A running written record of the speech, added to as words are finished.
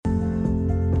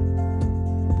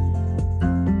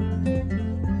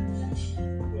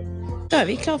Da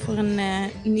vi klar for en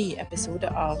ny episode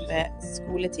av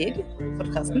Skoletid,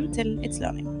 podcasten til It's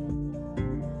Learning.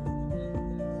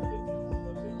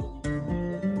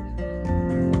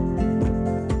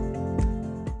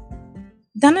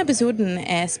 Denne episoden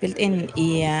spilt inn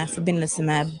i forbindelse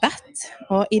med BETT,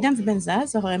 og i den forbindelse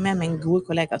så har jeg med min gode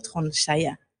kollega Trond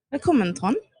Skeie. Velkommen,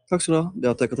 Trond. Takk skal du ha,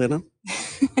 Beate Katrine.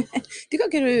 Du kan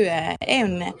ikke jo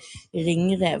en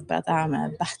ringrev på dette her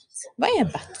med BETT. Hva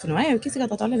BETT for noe? Jeg jo ikke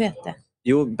sikkert at alle vet det.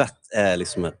 Jo, BETT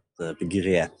liksom et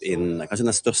begrep innen, kanskje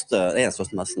den største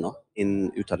messen da,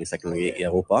 innen utdanningsteknologi i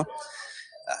Europa.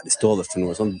 Det står for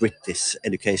noe sånn British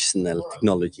Educational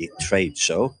Technology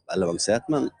Tradeshow, veldig avansert,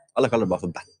 men alle kaller det bare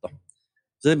for BETT da.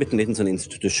 Så det blitt en liten sånn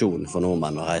institusjon for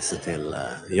nordmenn å reise til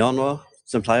januar,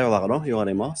 som pleier å være da, gjorde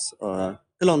det i mars,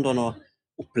 til London og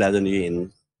opplevde nye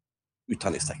innen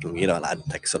utdanningsteknologi da, eller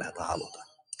edtech, som det heter her borte.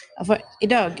 Ja, for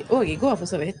i dag, og i går for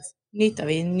så vidt, nyter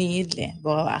vi nydelig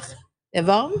vårvær. Det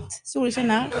varmt, solen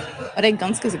skinner, og det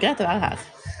ganske så greit å være her.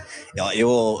 Ja, i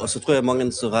år, og så tror jeg mange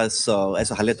som reiser,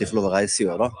 så heldige at de får lov å reise i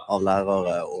år da, av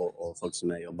lærere og folk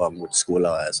som jobber mot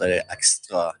skoler, så det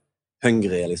ekstra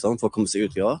hungry liksom, for å komme seg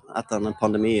ut i år etter denne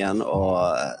pandemien, og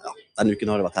ja, denne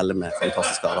uken har det vært heldig med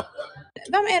fantastisk vær da.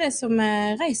 Hvem det som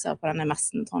reiser på denne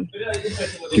messen, Trond?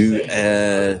 Du,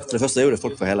 for det første jo det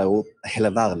folk fra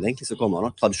hele verden egentlig som kommer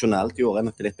da. Tradisjonelt i år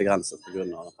nok litt begrenset på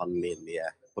grunn av pandemien vi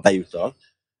på vei ut av.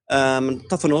 Men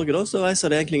takk for Norge da, så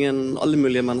reiser det egentlig alle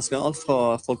mulige mennesker, alt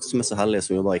fra folk som så heldige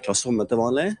som jobber i klasserommet til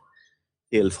vanlig,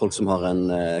 til folk som har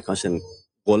kanskje en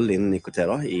rolle innen IKT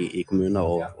da, i kommuner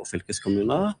og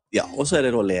fylkeskommuner. Ja, og så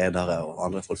det da ledere og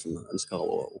andre folk som ønsker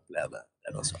å oppleve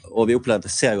det også. Og vi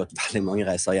ser jo at veldig mange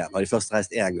reiser igjen. Når de først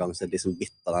reist en gang, så det liksom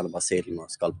bitter denne basillen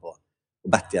og skal på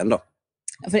BETT igjen da.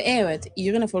 Ja, for det jo et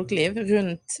yrende folkeliv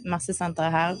rundt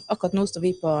messesenteret her. Akkurat nå står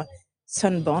vi på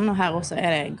Sunborn, og her også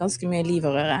det ganske mye liv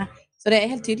og røre. Så det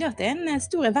helt tydelig at det en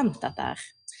stor event dette her.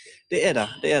 Det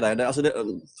det. Altså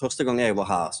første gang jeg var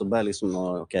her, så ble jeg liksom,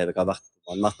 ok, jeg har vært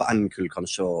på NKUL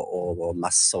kanskje, og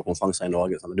messer og konferanser i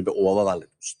Norge, men det ble overveldig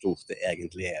stort det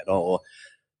egentlig da, og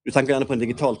du tenker gjerne på en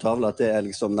digital tavle, at det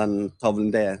liksom den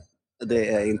tavlen, det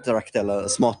Interact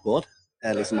eller Smartboard,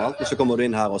 liksom alt, og så kommer du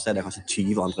inn her, og så det kanskje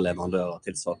 20 andre leverandører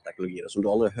tilsvarende teknologi, som du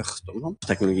aldri har hørt om.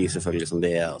 Teknologi selvfølgelig som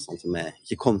VR, sånn som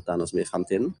ikke kommet ennå så mye i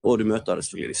fremtiden, og du møter det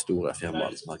selvfølgelig de store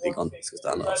firmaene som har gigantiske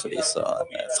steder, som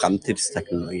viser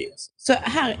fremtidsteknologi. Så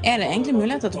her det egentlig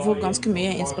mulighet til å få ganske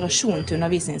mye inspirasjon til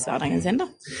undervisningshverdagen sin da?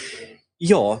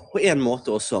 Ja, på en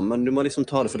måte også, men du må liksom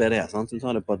ta det for det sant? Du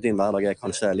tar det på at din hverdag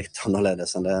kanskje litt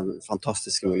annerledes enn det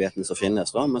fantastiske mulighetene som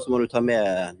finnes da, men så må du ta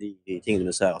med de tingene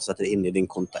du ser og sette det inn i din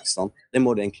kontekst. Sant? Det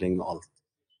må du egentlig med alt.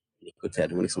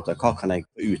 Du må liksom ta, hva kan jeg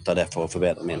få ut av det for å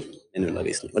forbedre min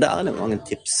undervisning? Og der det mange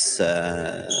tips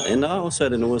inne, og så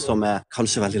det noe som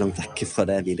kanskje veldig langt vekk fra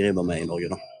det vi driver med i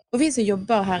Norge da. Og vi som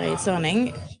jobber her i Learning,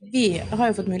 vi har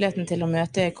jo fått muligheten til å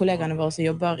møte kollegene våre som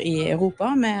jobber i Europa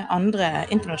med andre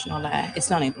internasjonale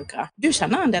Learning-brukere. Du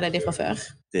kjenner en del av de fra før?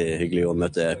 Det hyggelig å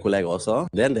møte kolleger også.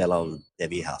 Det en del av det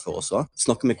vi her for også.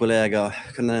 Snakke med kolleger,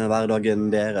 kan det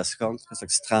hverdagen deres, hva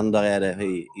slags trender det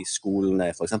i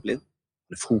skolene for eksempel?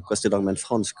 Det frokost i dag med en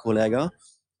fransk kollega.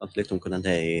 Snakke litt om hvordan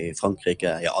det i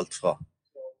Frankrike, ja alt fra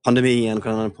pandemien,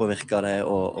 hvordan den påvirker det,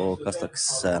 og hva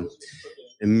slags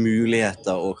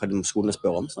muligheter og hva skolene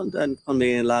spør om. Sånn, det kan vi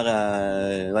lære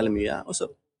veldig mye. Også,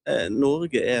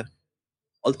 Norge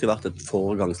alltid vært et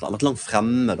foregangsland, vært langt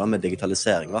fremme da, med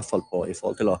digitalisering, i hvert fall i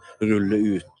forhold til å rulle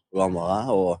ut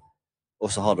programvare og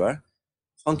også hardware.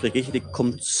 Frankrike ikke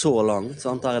kommet så langt,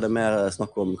 sant? Der det mer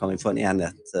snakk om kan vi få en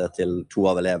enhet til 2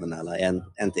 av elevene, eller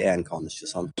en til en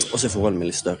kanskje. Sant? Også forholdet med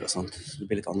litt større. Sant? Det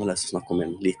blir litt annerledes å snakke om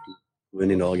en liten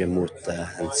kommune i Norge mot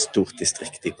en stort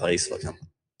distrikt i Paris for eksempel.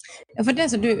 Ja, for det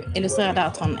som du illustrerer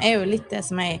der, Trond, jo litt det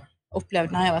som jeg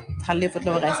opplevde når jeg har vært heldig og fått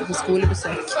lov å reise på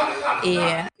skolebesøk i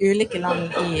ulike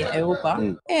land i Europa.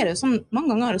 Det jo sånn,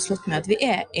 mange ganger har det slått med at vi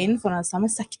innenfor den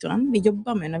samme sektoren, vi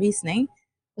jobber med undervisning,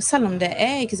 og selv om det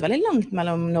ikke så veldig langt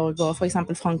mellom Norge og for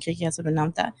eksempel Frankrike, som du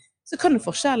nevnte, så kan det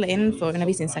forskjeller innenfor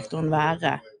undervisningssektoren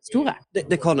være store.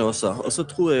 Det kan det også, og så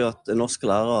tror jeg at norske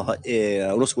lærere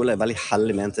og norsk skole veldig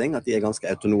heldig med en ting, at de ganske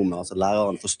autonome, altså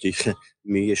læreren får styre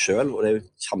mye selv, og det jo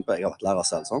kjempe, jeg har vært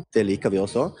lærer selv, sånn. Det liker vi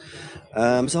også.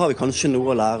 Men så har vi kanskje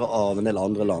noe å lære av en del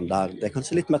andre land, der det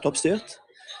kanskje litt mer toppstyrt,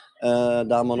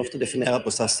 der man ofte definerer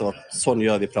prosesser at sånn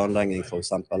gjør vi planlegging for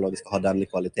eksempel, og vi skal ha denne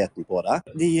kvaliteten på det.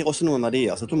 De gir også noen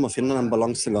verdier, så jeg tror man finner den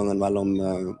balansegangen mellom,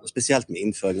 spesielt med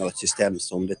innføring av et system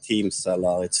som det Teams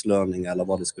eller It's Learning eller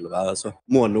hva det skulle være, så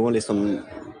må noen liksom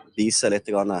vise litt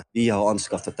grann, vi har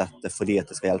anskaffet dette fordi at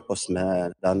det skal hjelpe oss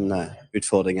med denne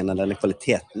utfordringen, denne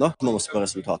kvaliteten da, må vi spørre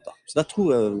resultater. Så der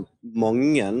tror jeg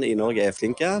mange i Norge er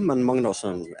flinke, men mange har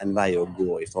også en vei å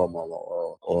gå i form av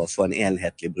å få en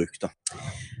enhetlig bruk da.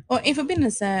 Og i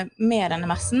forbindelse med denne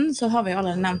messen så har vi jo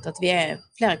allerede nevnt at vi er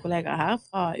flere kollegaer her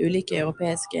fra ulike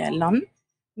europeiske land.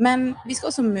 Men vi skal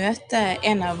også møte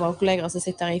en av våre kolleger som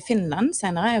sitter i Finland,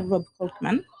 senere Rob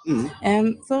Kolkman.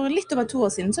 For litt over 2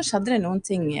 år siden så skjedde det noen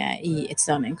ting i It's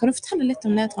Learning. Kan du fortelle litt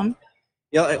om det, Trond?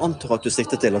 Ja, jeg antar at du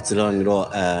sikter til at It's Learning da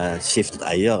skiftet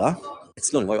eiere.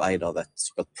 It's Learning var jo eid av et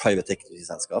såkalt private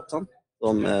equity-selskap,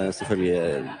 som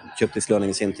selvfølgelig kjøpte It's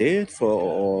Learning i sin tid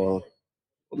for å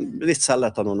bevisst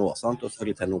selge etter noen år, og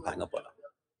selvfølgelig tjene noen penger på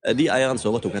det. De eierne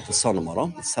som overtok etter Sanoma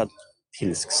da,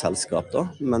 finsk selskap da,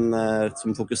 men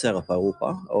som fokuserer på Europa,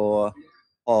 og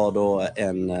har da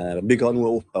bygger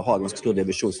noe opp og har en ganske stor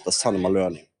divisjon som heter Sanoma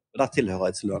Learning. Og der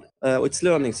tilhører It's Learning. Og It's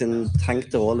Learning sin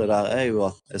tenkte rolle der er jo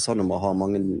at Sanoma har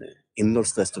mange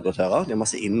innholdsdistributører, de har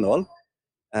masse innhold,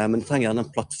 men de trenger gjerne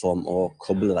en plattform å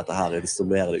koble dette her og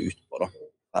distribuere det ut på da.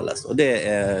 Og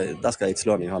der skal It's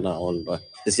Learning ha en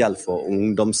spesielt for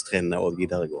ungdomstrinnet og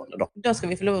videregående da. Da skal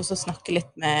vi få lov til å snakke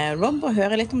litt med Rob og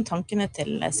høre litt om tankene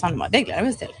til Sanoma. Det gleder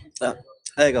vi oss til. Ja,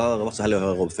 jeg har vært så heldig å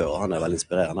høre Rob før, og han er veldig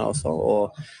inspirerende også,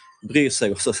 og bryr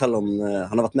seg også selv om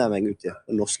han har vært med meg ut i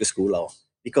norske skoler.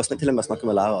 Og vi kan til og med snakke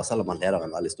med lærere, selv om han leder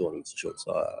en veldig stor organisasjon,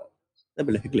 så det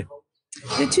blir hyggelig.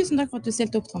 Tusen takk for at du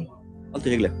stilte opp, Trond.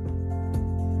 Alltid hyggelig.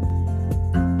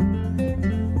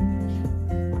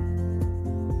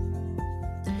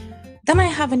 Then I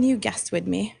have a new guest with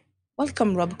me.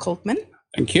 Welcome, Rob Kolkman.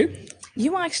 Thank you.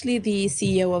 You are actually the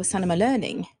CEO of Sanoma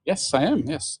Learning. Yes, I am,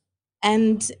 yes.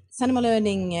 And Sanoma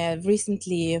Learning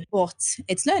recently bought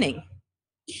It's Learning.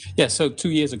 Yeah, so 2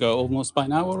 years ago, almost by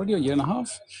now already, a year and a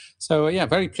half. So yeah,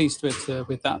 very pleased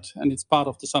with that. And it's part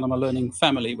of the Sanoma Learning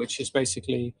family, which is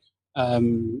basically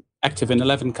active in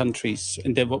 11 countries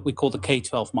in what we call the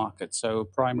K-12 market. So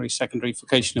primary, secondary,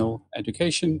 vocational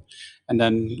education, and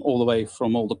then all the way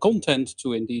from all the content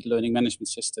to indeed learning management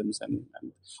systems and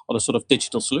other sort of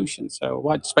digital solutions. So a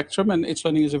wide spectrum, and It's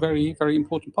Learning is a very, very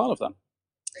important part of that.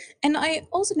 And I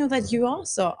also know that you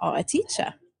also are a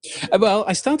teacher. Well,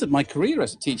 I started my career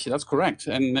as a teacher, that's correct,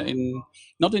 and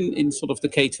not in sort of the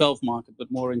K-12 market, but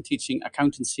more in teaching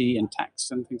accountancy and tax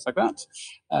and things like that.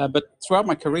 But throughout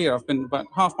my career, I've been about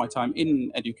half my time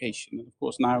in education, and of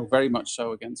course now very much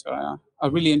so again, so I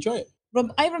really enjoy it.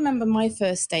 Rob, I remember my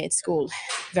first day at school.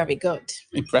 Very good.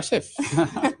 Impressive.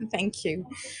 Thank you.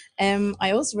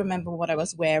 I also remember what I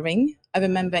was wearing. I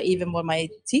remember even what my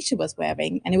teacher was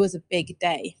wearing, and it was a big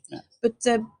day. Yeah.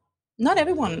 But not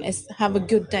everyone have a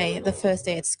good day the first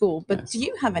day at school, but yes. Do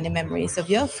you have any memories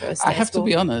of your first day I have to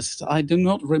be honest, I do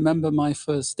not remember my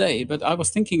first day, but I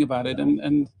was thinking about it,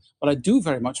 and what I do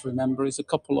very much remember is a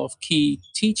couple of key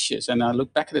teachers, and I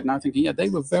look back at it now thinking, yeah, they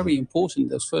were very important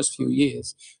those first few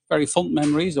years. Very fond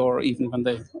memories, or even when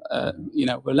they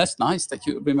were less nice, that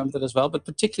you remember that as well, but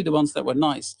particularly the ones that were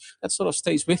nice, that sort of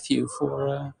stays with you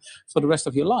for the rest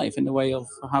of your life in the way of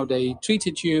how they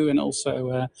treated you, and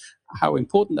also how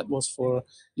important that was for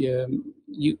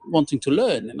you wanting to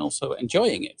learn and also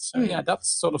enjoying it. So yeah, that's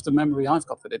sort of the memory I've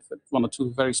got with it, with 1 or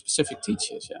 2 very specific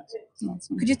teachers. Yeah.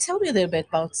 Could you tell me a little bit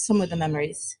about some of the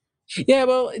memories? Yeah,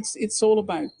 well, it's all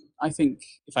about, I think,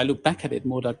 if I look back at it,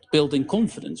 more that building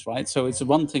confidence, right? So it's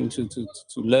one thing to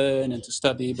learn and to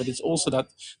study, but it's also that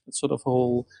sort of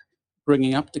whole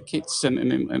bringing up the kids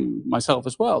and myself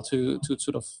as well to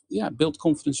sort of build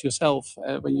confidence yourself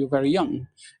when you're very young.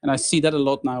 And I see that a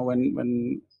lot now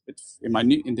when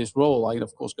in this role, I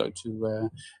of course go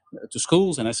to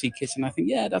schools and I see kids, and I think,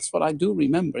 yeah, that's what I do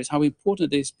remember, is how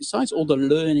important it is, besides all the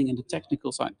learning and the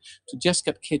technical side, to just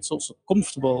get kids also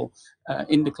comfortable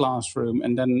in the classroom,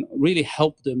 and then really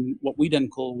help them, what we then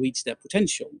call, reach their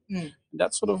potential.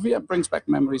 That sort of brings back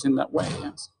memories in that way.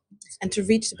 Yes. And to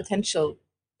reach the potential,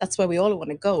 that's where we all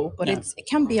want to go, but it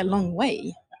can be a long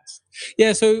way.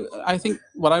 Yeah, so I think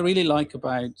what I really like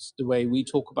about the way we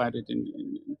talk about it,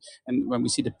 and when we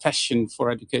see the passion for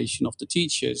education of the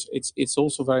teachers, it's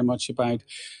also very much about,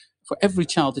 for every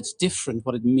child, it's different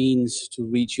what it means to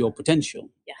reach your potential.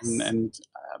 Yes. And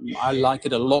I like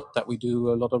it a lot that we do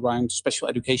a lot around special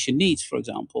education needs, for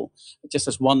example, just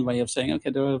as one way of saying, okay,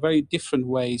 there are very different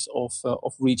ways of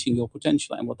reaching your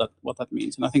potential and what that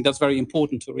means. And I think that's very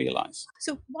important to realize.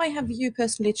 So why have you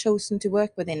personally chosen to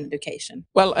work within education?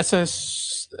 Well, as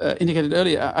I indicated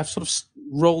earlier, I've sort of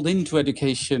rolled into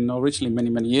education originally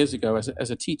many years ago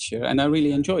as a teacher, and I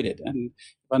really enjoyed it. And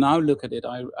when I look at it,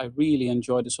 I really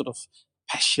enjoy the sort of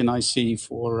passion I see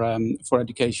for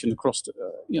education across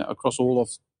all of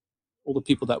all the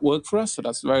people that work for us. So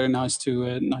that's very nice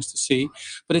to see.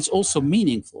 But it's also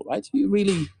meaningful, right? You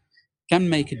really can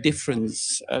make a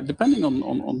difference depending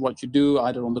on what you do,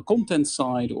 either on the content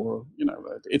side or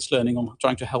it's learning on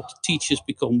trying to help the teachers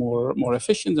become more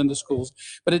efficient in the schools.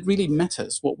 But it really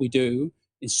matters what we do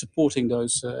in supporting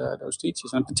those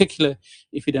teachers, and in particular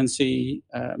if you then see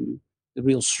the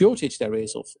real shortage there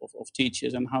is of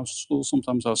teachers, and how schools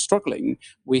sometimes are struggling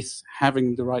with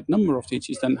having the right number of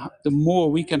teachers, then the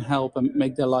more we can help and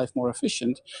make their life more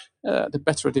efficient, the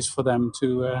better it is for them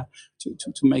to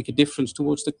make a difference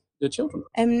towards the children.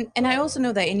 And I also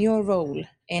know that in your role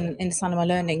in Sanoma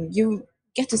Learning, you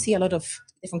get to see a lot of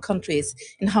different countries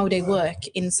and how they work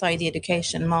inside the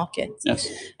education market. Yes.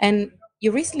 And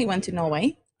you recently went to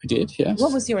Norway. I did, yes.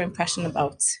 What was your impression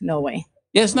about Norway?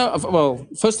 Yes, no. Well,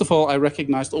 first of all, I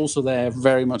recognized also there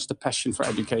very much the passion for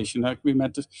education. We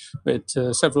met with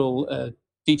several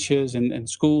teachers in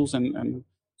schools and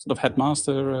sort of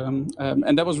headmaster,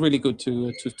 and that was really good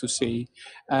to see.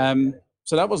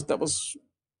 So that was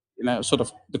sort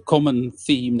of the common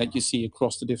theme that you see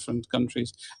across the different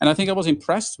countries. And I think I was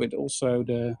impressed with also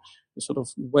the sort of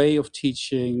way of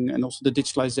teaching, and also the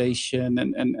digitalization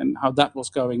and how that was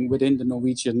going within the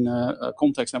Norwegian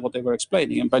context and what they were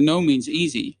explaining. And by no means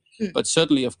easy, but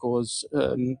certainly, of course,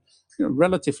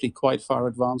 relatively quite far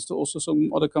advanced to also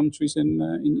some other countries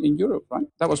in Europe, right?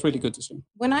 That was really good to see.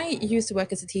 When I used to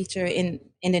work as a teacher in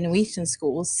the Norwegian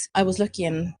schools, I was lucky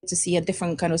to see a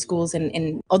different kind of schools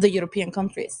in other European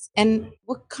countries. And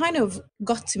what kind of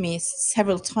got to me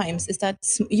several times is that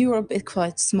Europe is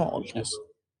quite small. Yes.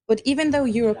 But even though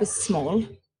Europe is small,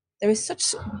 there is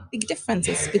such big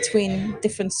differences between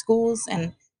different schools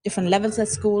and different levels at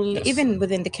school, yes, even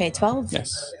within the K-12.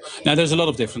 Yes. Now, there's a lot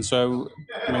of difference. So,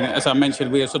 as I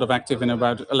mentioned, we are sort of active in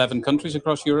about 11 countries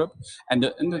across Europe, and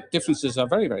the differences are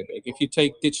very, very big. If you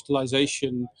take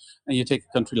digitalization and you take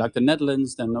a country like the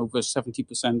Netherlands, then over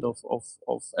 70%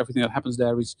 of everything that happens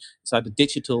there is either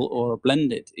digital or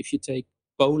blended. If you take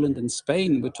Poland and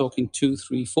Spain, we're talking 2,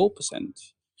 3, 4%.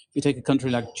 If you take a country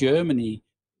like Germany,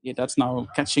 that's now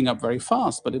catching up very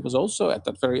fast, but it was also at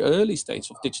that very early stage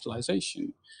of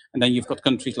digitalization. And then you've got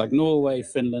countries like Norway,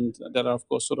 Finland, that are, of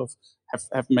course, sort of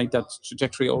have made that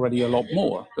trajectory already a lot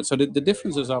more. But so the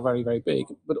differences are very, very big.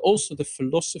 But also the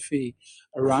philosophy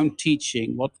around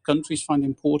teaching, what countries find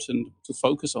important to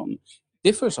focus on,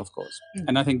 differs, of course.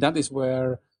 And I think that is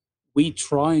where we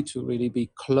try to really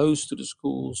be close to the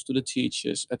schools, to the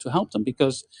teachers, to help them,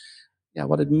 because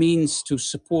what it means to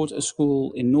support a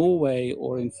school in Norway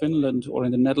or in Finland or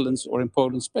in the Netherlands or in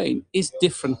Poland, Spain is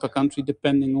different per country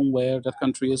depending on where that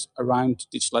country is around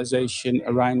digitalization,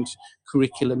 around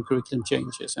curriculum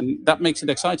changes. And that makes it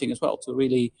exciting as well to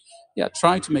really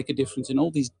try to make a difference in all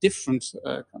these different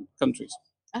countries.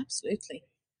 Absolutely.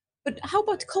 But how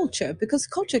about culture? Because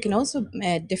culture can also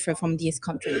differ from these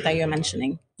countries that you're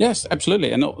mentioning. Yes,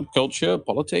 absolutely. And culture,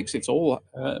 politics, it's all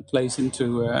plays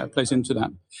into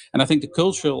that. And I think the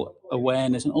cultural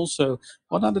awareness, and also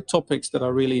what are the topics that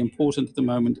are really important at the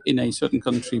moment in a certain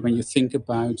country when you think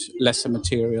about lesser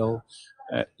material,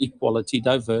 equality,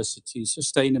 diversity,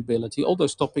 sustainability, all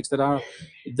those topics that are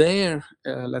there,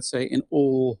 let's say,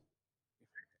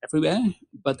 everywhere,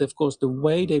 but of course the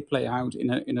way they play out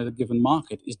in a given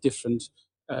market is different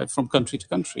from country to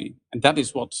country, and that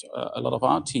is what a lot of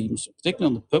our teams, particularly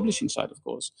on the publishing side, of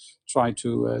course, try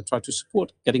to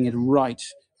support, getting it right,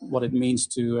 what it means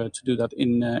to do that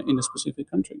in a specific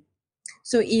country.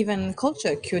 So even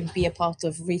culture could be a part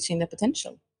of reaching the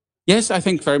potential. Yes, I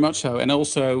think very much so, and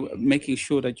also making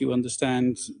sure that you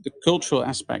understand the cultural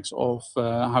aspects of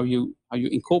how you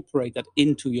incorporate that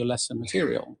into your lesson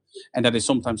material, and that is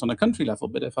sometimes on a country level.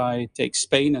 But if I take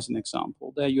Spain as an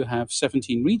example, there you have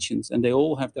 17 regions, and they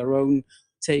all have their own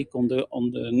take on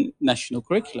the national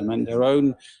curriculum and their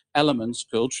own elements,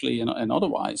 culturally and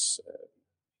otherwise,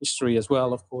 history as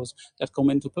well, of course, that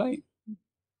come into play.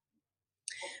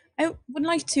 I would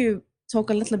like to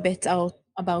talk a little bit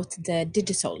about the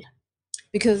digital,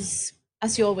 because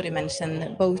as you already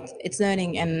mentioned, both It's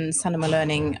Learning and Sanoma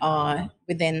Learning are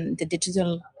within the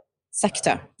digital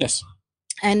sector. Yes.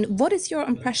 And what is your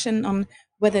impression on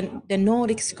whether the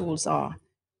Nordic schools are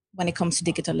when it comes to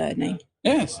digital learning?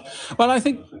 Yes. Well, I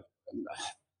think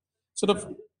sort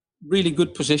of really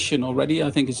good position already, I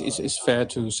think is fair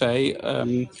to say.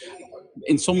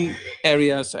 In some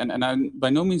areas, and I by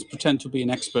no means pretend to be an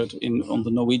expert on the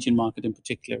Norwegian market in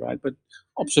particular, right? But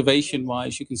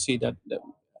observation-wise, you can see that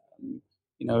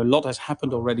a lot has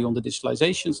happened already on the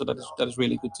digitalization, so that is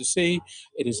really good to see.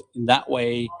 It is in that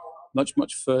way much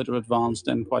further advanced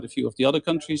than quite a few of the other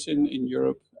countries in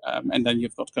Europe. And then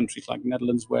you've got countries like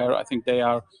Netherlands where I think they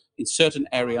are in certain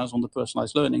areas on the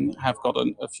personalized learning have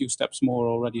gotten a few steps more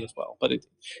already as well. But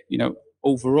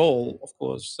overall, of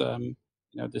course,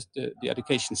 the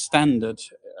education standard,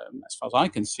 as far as I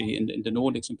can see, in the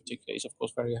Nordics in particular, is of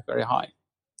course very, very high.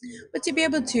 But to be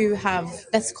able to have,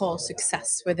 let's call,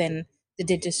 success within the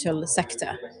digital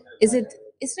sector, is it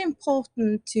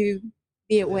important to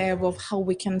be aware of how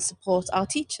we can support our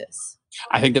teachers?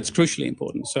 I think that's crucially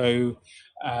important. So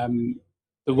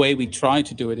the way we try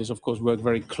to do it is, of course, work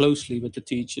very closely with the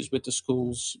teachers, with the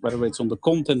schools, whether it's on the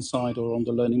content side or on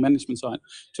the learning management side,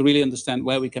 to really understand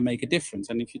where we can make a difference.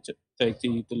 And if you take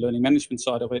the learning management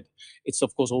side of it, it's,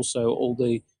 of course, also all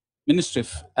the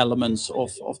administrative elements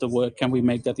of the work. Can we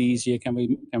make that easier? Can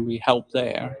we help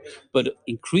there? But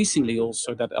increasingly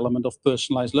also that element of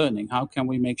personalized learning. How can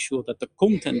we make sure that the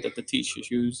content that the teachers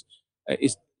use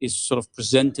is sort of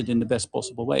presented in the best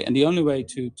possible way? And the only way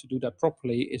to do that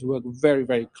properly is work very,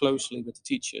 very closely with the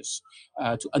teachers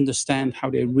to understand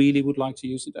how they really would like to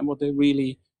use it and what they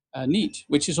really need,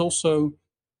 which is also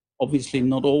obviously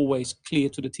not always clear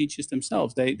to the teachers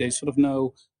themselves. They sort of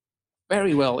know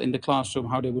very well in the classroom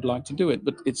how they would like to do it,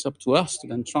 but it's up to us to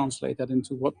then translate that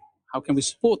into how can we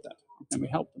support that? How can we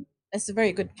help them? That's a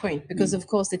very good point, because of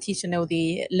course the teacher know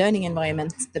the learning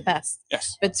environment the best.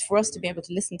 Yes. But for us to be able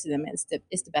to listen to them is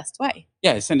the best way.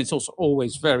 Yes, and it's also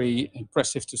always very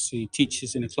impressive to see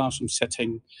teachers in a classroom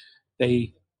setting.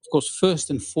 They, of course, first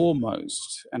and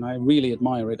foremost, and I really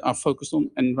admire it, are focused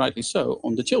on, and rightly so,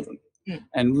 on the children,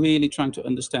 and really trying to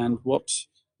understand what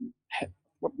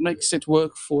makes it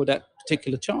work for that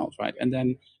particular child, right? And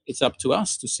then it's up to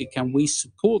us to see, can we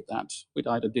support that with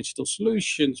either digital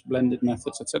solutions, blended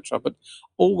methods, etc., but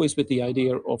always with the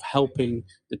idea of helping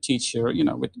the teacher,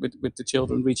 with the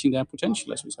children reaching their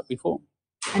potential, as we said before.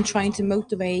 And trying to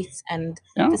motivate, and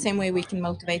the same way we can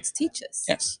motivate teachers.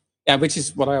 Yes. Yeah, which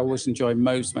is what I always enjoy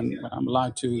most when I'm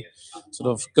allowed to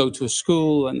sort of go to a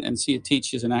school and see a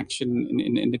teachers in action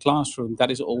in the classroom.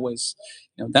 That is always,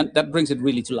 that brings it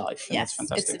really to life. Yes, that's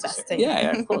fantastic. it's the best thing.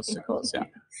 Yeah, of course, yeah.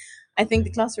 I think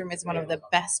the classroom is one of the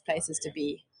best places to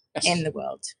be in the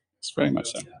world. It's very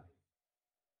much so.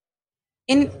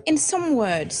 In some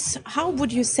words, how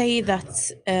would you say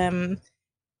that,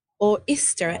 or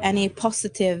is there any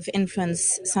positive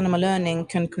influence Sanoma Learning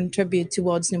can contribute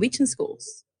towards Norwegian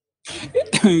schools?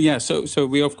 Yeah, so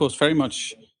we of course very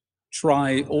much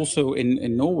try also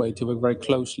in Norway to work very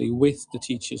closely with the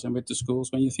teachers and with the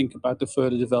schools when you think about the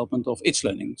further development of its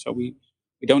learning. So we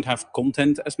don't have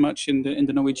content as much in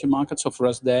the Norwegian market. So for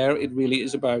us there, it really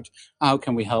is about how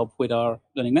can we help with our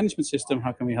learning management system,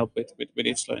 how can we help with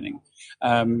its learning.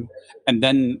 And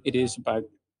then it is about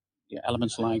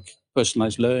elements like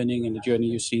personalized learning and the journey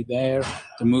you see there,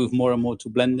 to move more and more to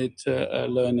blended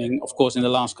learning. Of course, in the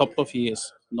last couple of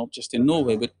years, not just in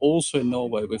Norway, but also in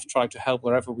Norway, we've tried to help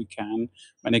wherever we can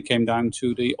when it came down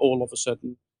to the all of a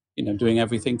sudden, doing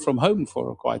everything from home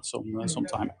for quite some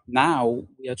time. Now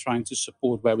we are trying to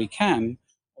support where we can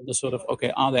on the sort of,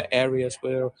 okay, are there areas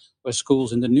where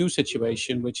schools in the new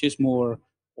situation, which is more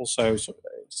also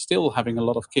still having a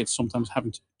lot of kids sometimes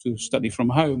having to study from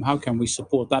home, how can we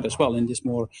support that as well in this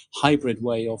more hybrid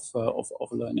way of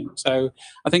learning? So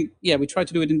I think, we try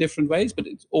to do it in different ways, but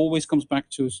it always comes back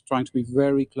to trying to be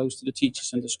very close to the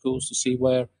teachers and the schools to see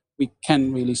where we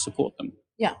can really support them.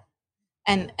 Yeah.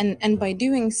 And by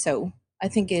doing so, I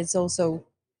think it's also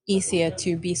easier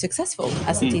to be successful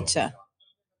as a teacher,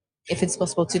 if it's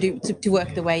possible to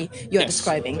work the way you're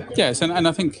describing. Yes, and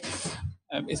I think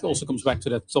it also comes back to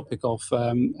that topic of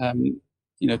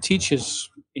teachers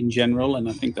in general, and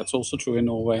I think that's also true in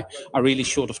Norway, are really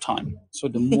short of time. So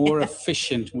the more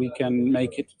efficient we can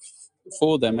make it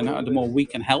for them, and the more we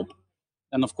can help,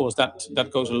 and of course that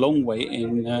goes a long way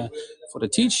in for the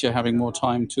teacher having more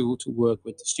time to work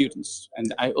with the students.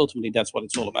 And ultimately that's what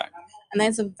it's all about. And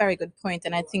that's a very good point.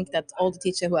 And I think that all the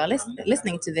teachers who are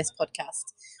listening to this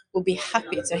podcast will be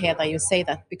happy to hear that you say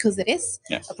that, because it is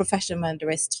a profession where there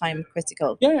is time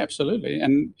critical. Yeah, absolutely.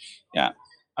 And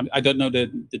I don't know the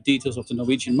details of the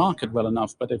Norwegian market well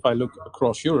enough, but if I look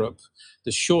across Europe,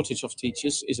 the shortage of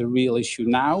teachers is a real issue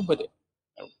now, but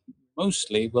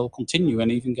mostly will continue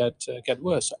and even get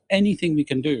worse. So anything we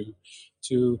can do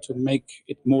to make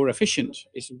it more efficient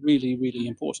is really, really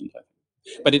important, I think.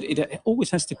 But it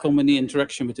always has to come in the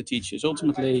interaction with the teachers.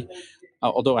 Ultimately,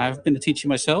 although I have been a teacher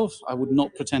myself, I would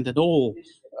not pretend at all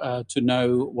to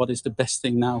know what is the best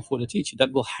thing now for the teacher.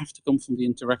 That will have to come from the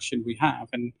interaction we have,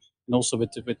 and also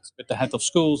with the head of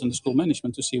schools and the school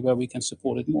management to see where we can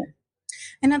support it more.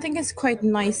 And I think it's quite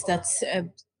nice that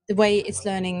the way It's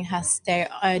Learning has their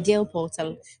ideal portal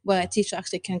where a teacher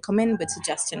actually can come in with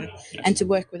suggestion and to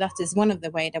work with that is one of the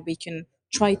way that we can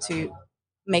try to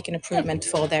make an improvement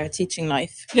for their teaching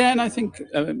life. Yeah, and I think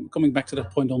coming back to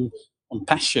that point on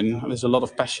passion, there's a lot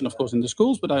of passion, of course, in the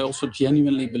schools, but I also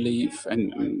genuinely believe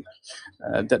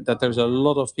that there's a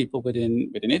lot of people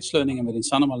within It's Learning and within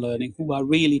Sanoma Learning who are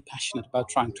really passionate about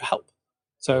trying to help.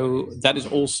 So that is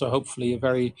also hopefully a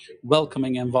very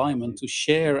welcoming environment to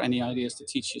share any ideas the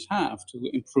teachers have to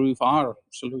improve our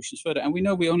solutions further. And we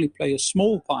know we only play a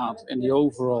small part in the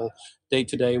overall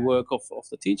day-to-day work of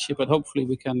the teacher, but hopefully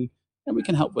we can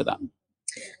help with that.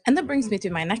 And that brings me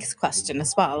to my next question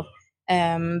as well,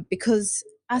 because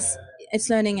as It's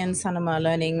Learning and Sanoma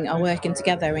Learning are working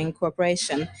together in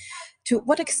cooperation, to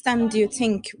what extent do you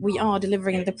think we are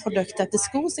delivering the product that the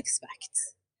schools expect?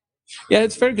 Yeah,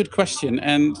 it's a very good question.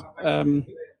 And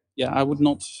I would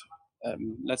not,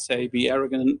 let's say, be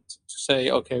arrogant to say,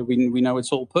 okay, we know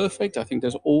it's all perfect. I think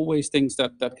there's always things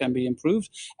that can be improved.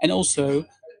 And also,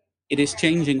 it is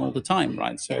changing all the time,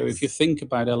 right? So if you think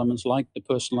about elements like the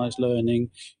personalized learning,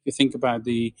 if you think about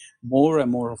the more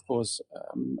and more, of course,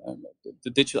 the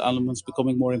digital elements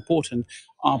becoming more important,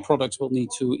 our products will need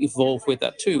to evolve with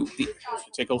that too. If you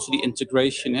take also the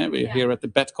integration, we're here at the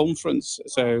BETT conference.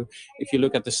 So if you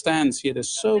look at the stands here, there's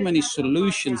so many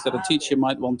solutions that a teacher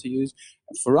might want to use.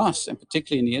 And for us, and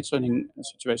particularly in the It's Learning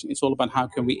situation, it's all about how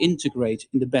can we integrate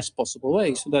in the best possible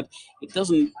way so that it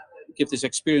doesn't give this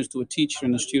experience to a teacher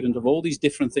and a student of all these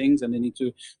different things, and they need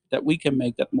to that we can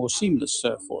make that more seamless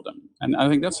for them. And I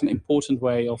think that's an important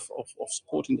way of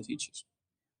supporting the teachers.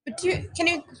 But can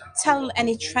you tell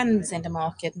any trends in the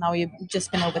market now you've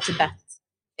just been over to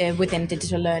BETT within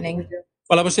digital learning?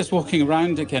 Well, I was just walking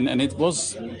around again, and it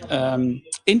was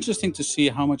interesting to see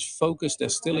how much focus there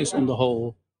still is on the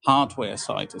whole hardware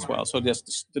side as well. So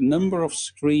there's the number of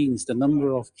screens, the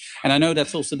number of, and I know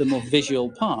that's also the more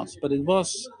visual part, but it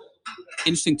was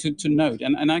interesting to note.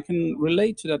 And I can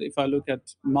relate to that if I look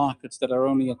at markets that are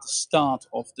only at the start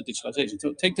of the digitalization.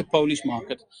 So take the Polish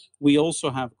market. We also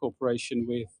have a cooperation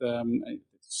with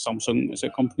Samsung as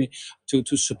a company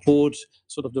to support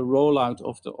sort of the rollout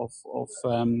of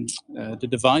the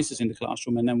devices in the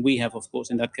classroom. And then we have, of course,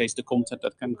 in that case, the content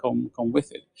that can come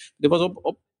with it.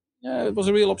 It was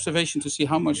a real observation to see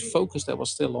how much focus there was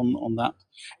still on that.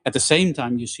 At the same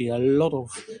time, you see a lot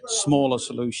of smaller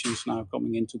solutions now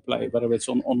coming into play, whether it's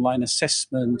on online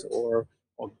assessment or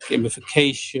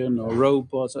gamification or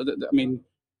robots. I mean,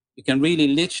 you can really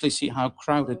literally see how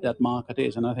crowded that market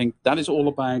is. And I think that is all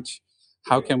about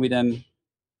how can we then,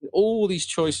 all these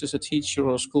choices a teacher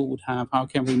or a school would have, how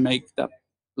can we make that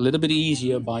a little bit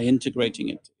easier by integrating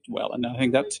it well? And I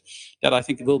think that I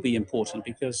think will be important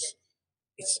because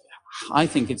I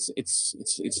think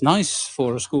it's nice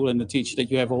for a school and a teacher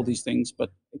that you have all these things,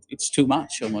 but it's too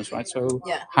much almost, right? So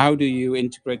how do you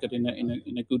integrate that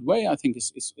in a good way? I think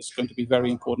is going to be very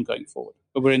important going forward.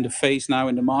 But we're in the phase now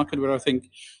in the market where I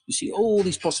think you see all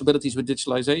these possibilities with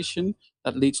digitalization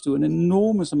that leads to an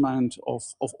enormous amount of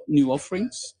new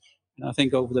offerings. And I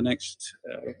think over the next,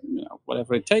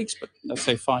 whatever it takes, but let's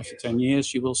say 5 to 10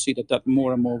 years, you will see that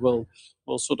more and more will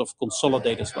sort of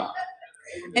consolidate as well.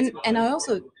 And I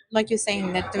also like you're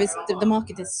saying that there is the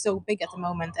market is so big at the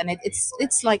moment, and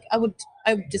it's like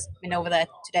I've just been over there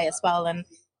today as well,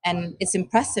 and it's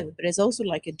impressive, but it's also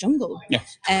like a jungle.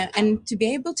 Yes. And to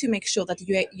be able to make sure that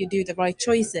you do the right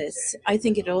choices, I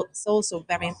think it's also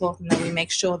very important that we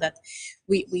make sure that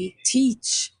we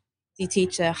teach the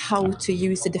teacher how to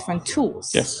use the different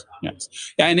tools. Yes.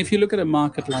 Yeah, and if you look at a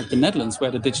market like the Netherlands,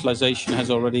 where the digitalization has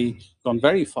already gone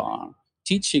very far,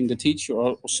 teaching the teacher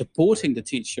or supporting the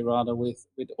teacher rather with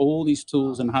all these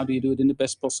tools and how do you do it in the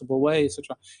best possible way,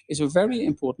 etc., is a very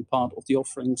important part of the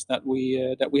offerings that we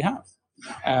have,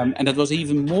 and that was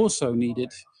even more so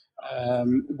needed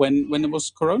when it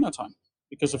was Corona time,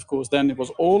 because of course then it was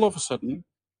all of a sudden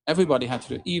everybody had to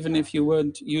do it, even if you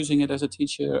weren't using it as a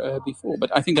teacher before.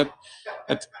 But I think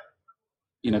that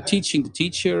teaching the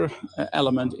teacher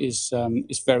element is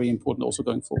very important also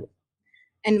going forward.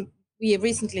 And we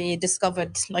recently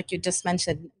discovered, like you just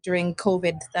mentioned, during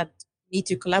COVID, that we need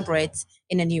to collaborate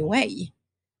in a new way.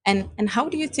 And how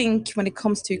do you think, when it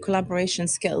comes to collaboration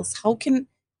skills, how can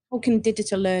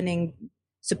digital learning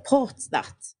support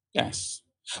that? Yes.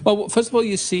 Well, first of all,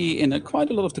 you see in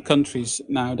quite a lot of the countries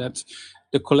now that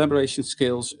the collaboration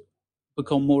skills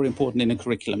become more important in a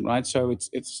curriculum, right? So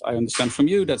it's I understand from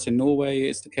you that's in Norway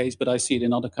it's the case, but I see it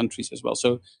in other countries as well.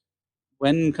 So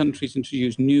when countries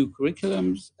introduce new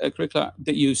curricula,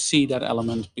 that you see that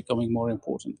element becoming more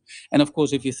important. And of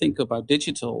course, if you think about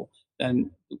digital, then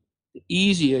the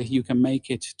easier you can make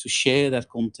it to share that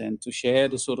content, to share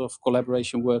the sort of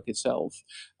collaboration work itself.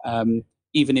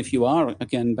 Even if you are,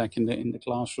 again, back in the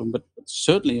classroom, but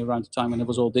certainly around the time when it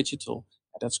was all digital,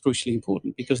 that's crucially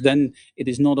important, because then it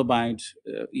is not about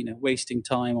wasting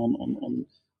time on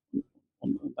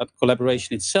that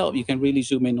collaboration itself. You can really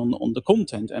zoom in on the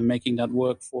content and making that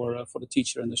work for the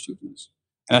teacher and the students.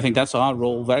 And I think that's our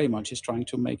role very much, is trying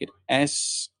to make it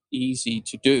as easy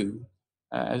to do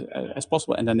as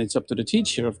possible. And then it's up to the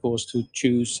teacher, of course, to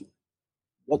choose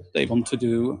what they want to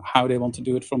do, how they want to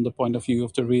do it from the point of view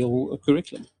of the real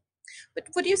curriculum. But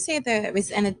would you say there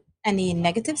is any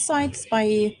negative sides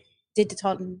by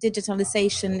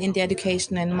digitalization in the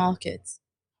education and markets?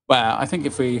 Well, I think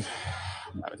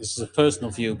this is a personal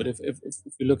view, but if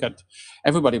you look at,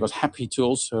 everybody was happy to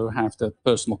also have the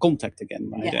personal contact again,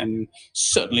 right? Yeah. And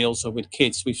certainly also with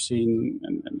kids, we've seen,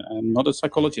 and I'm not a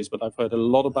psychologist, but I've heard a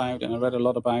lot about, and I read a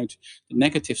lot about the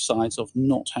negative sides of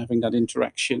not having that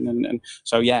interaction. And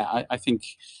so, yeah, I think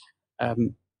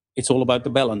it's all about the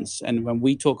balance. And when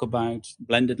we talk about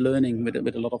blended learning with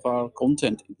a lot of our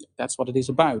content, that's what it is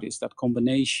about. It's that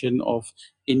combination of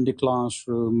in the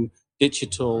classroom,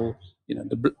 digital,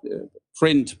 the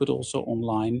print, but also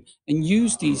online, and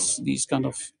use these kind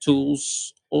of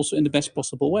tools also in the best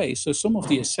possible way. So some of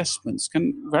the assessments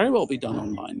can very well be done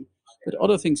online, but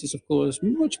other things is, of course,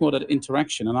 much more that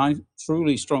interaction. And I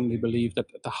truly strongly believe that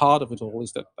at the heart of it all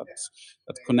is that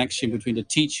connection between the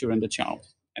teacher and the child.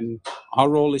 And our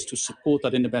role is to support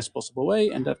that in the best possible way,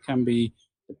 and that can be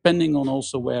depending on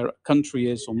also where a country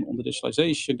is on the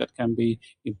digitalization. That can be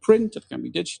in print, that can be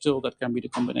digital, that can be the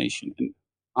combination. And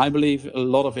I believe a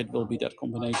lot of it will be that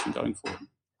combination going forward.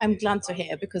 I'm glad to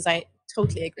hear, because I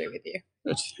totally agree with you.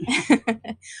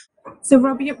 Good. So,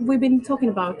 Robbie, we've been talking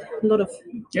about a lot of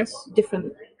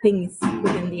different things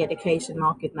within the education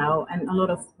market now, and a lot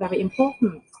of very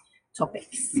important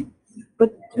topics.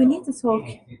 But we need to talk,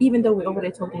 even though we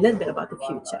already talked a little bit about the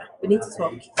future, we need to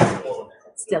talk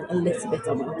still a little bit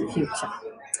about the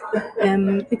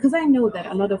future. Because I know that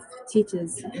a lot of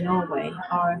teachers in Norway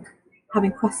are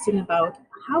having questions about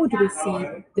how do we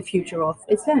see the future of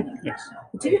its learning. Yes.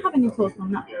 Do you have any thoughts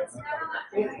on that?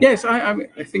 Yes,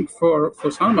 I think for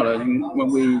Sanoma Learning,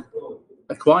 when we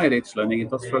acquired its learning,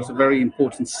 it was for us a very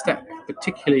important step,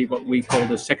 particularly what we call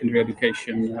the secondary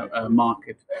education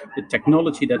market. The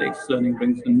technology that its learning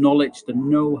brings, the knowledge, the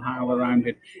know-how around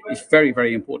it is very,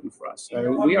 very important for us.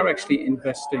 So we are actually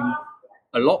investing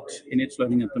a lot in its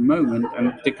learning at the moment,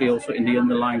 and particularly also in the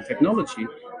underlying technology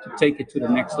to take it to the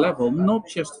next level, not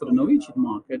just for the Norwegian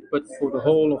market, but for the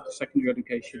whole of the secondary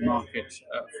education market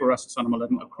for us at Sanoma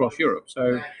Learning across Europe.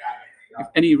 So if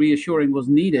any reassuring was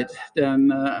needed,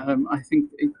 then I think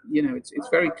it's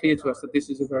very clear to us that this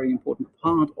is a very important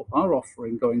part of our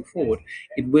offering going forward.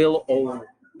 It will all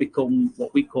become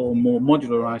what we call more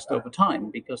modularized over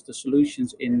time, because the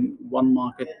solutions in one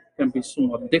market can be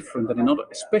somewhat different than in another,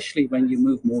 especially when you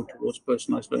move more towards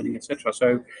personalized learning, etc.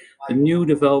 So the new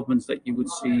developments that you would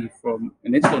see from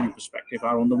an its learning perspective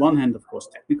are, on the one hand, of course,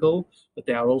 technical, but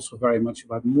they are also very much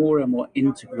about more and more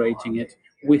integrating it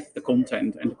with the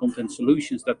content and the content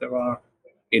solutions that there are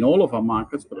in all of our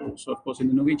markets, but also, of course, in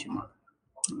the Norwegian market.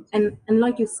 And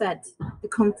like you said, the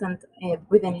content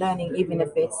within learning, even if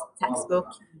it's textbook,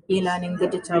 e-learning,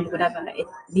 digital, whatever, it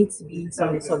needs to be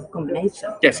some sort of combination.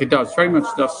 Yes, it does. Very much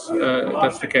does.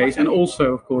 That's the case. And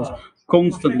also, of course,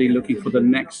 constantly looking for the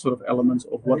next sort of elements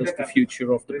of what is the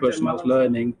future of the personalized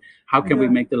learning. How can we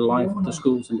make the life of the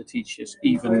schools and the teachers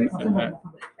even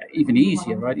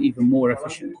easier, right? Even more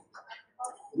efficient.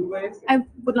 I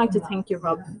would like to thank you,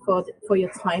 Rob, for your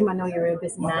time. I know you're a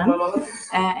busy man,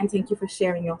 and thank you for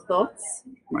sharing your thoughts.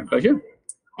 My pleasure.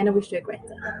 And I wish you a great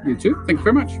day. You too. Thank you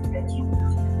very much.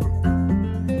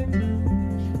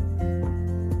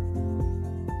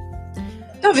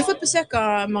 Da har vi fått besøk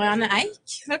av Marianne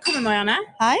Eik. Velkommen, Marianne.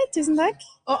 Hei, tusen takk.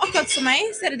 Og akkurat som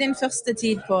meg, så er det din første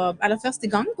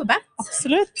gang på BETT.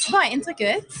 Absolutt. Hva er inntrykket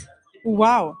ditt?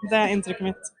 Wow, det er inntrykket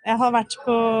mitt. Jeg har vært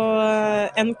på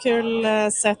NKUL,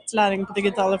 sett læring på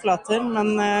digitale flater,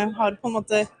 men har på en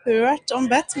måte hørt om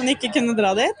BETT, men ikke kunne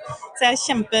dra dit. Så jeg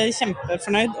er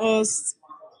kjempefornøyd, og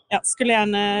skulle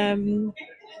gjerne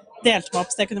delt meg opp,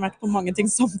 så jeg kunne vært på mange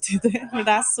ting samtidig, for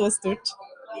det er så stort.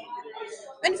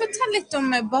 Men fortell litt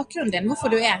om bakgrunnen din, hvorfor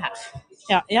du er her.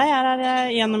 Ja, jeg er her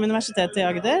gjennom Universitetet i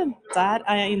Agder. Der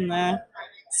er jeg inne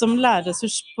som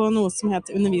lærerressurs på noe som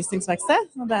heter undervisningsverksted,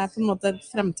 og det er på en måte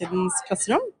fremtidens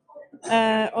klasserom.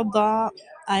 Og da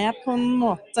er jeg på en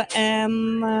måte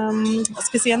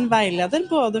en veileder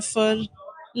både for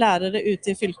lærere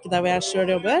ute i fylket der hvor jeg selv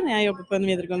jobber. Jeg jobber på en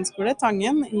videregående skole,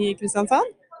 Tangen i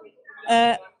Kristiansand.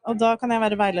 Og da kan jeg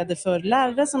være veileder for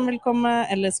lærere som vil komme,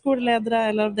 eller skoleledere,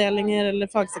 eller avdelinger, eller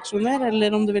fagseksjoner,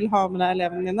 eller om du vil ha med deg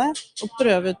elevene dine, og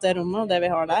prøve ut det rommet og det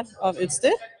vi har der av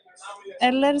utstyr.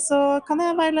 Eller så kan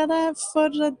jeg veilede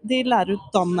for de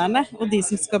lærerutdannerne og de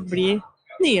som skal bli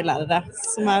nye lærere,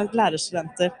 som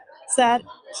lærerstudenter. Så det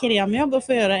kremjobb å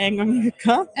få gjøre en gang I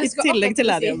uka, I tillegg til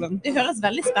lærerjobben. Det høres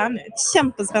veldig spennende ut.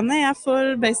 Kjempespennende. Jeg får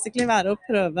basically være å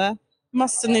prøve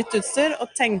masse nytt utstyr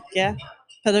og tenke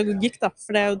pedagogikk da,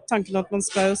 for det jo tanken at man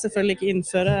skal jo selvfølgelig ikke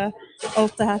innføre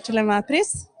alt det her til enhver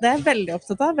pris. Det jeg veldig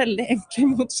opptatt av, veldig egentlig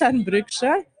mot skjermbruk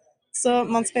selv. Så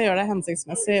man skal gjøre det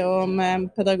hensiktsmessig og med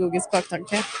pedagogisk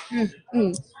baktanke.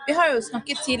 Vi har jo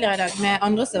snakket tidligere I dag med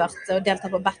andre som har vært og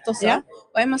deltatt på BETT også,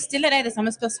 og jeg må stille deg det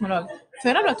samme spørsmålet også.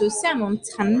 Føler du at du ser noen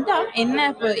trender inne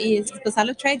på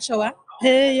selve tradeshowet?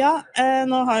 Ja,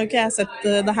 nå har jo ikke jeg sett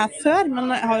det her før,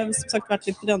 men jeg har jo som sagt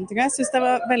vært litt på de andre tingene. Jeg synes det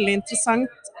var veldig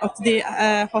interessant at de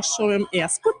har show om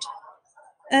e-sport.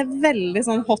 Veldig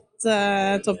sånn hot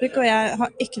topic, og jeg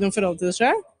har ikke noe forhold til det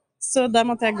selv. Så der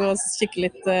måtte jeg gå og kikke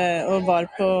litt og var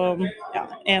på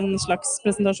en slags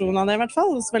presentasjon av det I hvert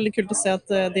fall. Det veldig kult å se at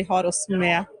de har oss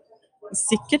med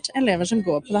sikkert elever som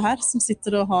går på det her, som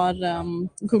sitter og har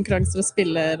konkurranser og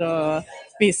spiller og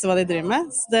viser hva de driver med.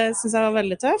 Så det synes jeg var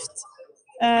veldig tøft.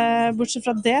 Bortsett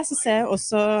fra det så ser jeg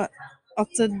også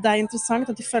at det interessant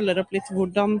at de følger opp litt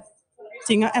hvordan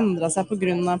ting har endret seg på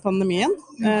grunn av pandemien,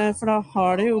 for da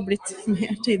har det jo blitt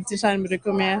mer tid til skjermbruk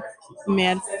og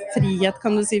mer frihet,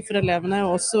 kan du si, for elevene,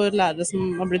 og også lærere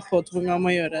som har blitt påtvunget om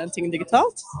å gjøre ting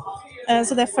digitalt.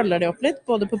 Så det følger de opp litt,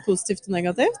 både på positivt og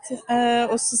negativt.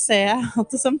 Og så ser jeg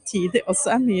at det samtidig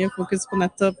også mye fokus på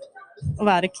nettopp å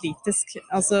være kritisk.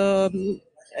 Altså,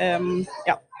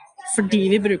 fordi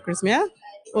vi bruker det så mye.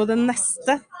 Og det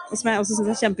neste, som jeg også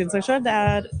synes kjempeinteressant selv,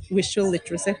 det visual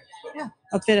literacy.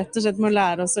 At vi rett og slett må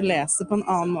lære oss å lese på en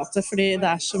annen måte, fordi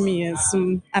det så mye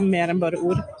som mer enn bare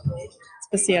ord,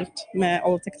 spesielt med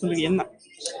all teknologien. Da.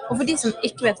 Og for de som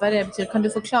ikke vet hva det betyr, kan du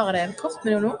forklare det kort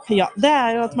med det nå? Ja, det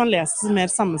jo at man leser mer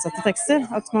sammensatte tekster,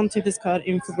 at man typisk har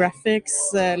infographics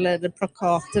eller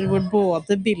plakater hvor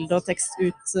både bilde og tekst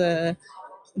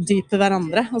utdyper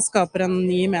hverandre og skaper en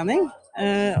ny mening.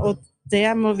 Og det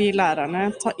må vi lærerne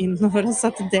ta inn over oss,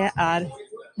 at det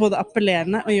både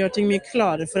appellerende og gjør ting mye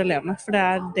klarere for elevene, for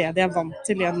det det de vant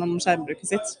til gjennom skjermbruket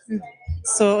sitt.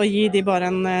 Så å gi de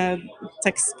bare en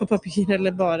tekst på papir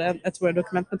eller bare et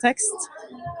Word-dokument med tekst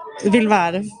vil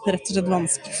være rett og slett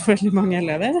vanskelig for veldig mange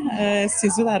elever. Jeg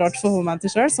synes jo det rart for å holde meg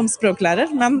til selv som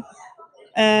språklærer, men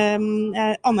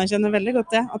jeg anerkjenner veldig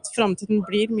godt det, at fremtiden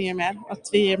blir mye mer, at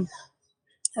vi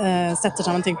setter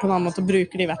sammen ting på en annen måte og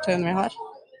bruker de verktøyene vi har.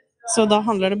 Så da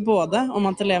handler det både om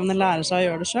at elevene lærer seg å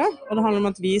gjøre det selv, og det handler om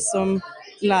at vi som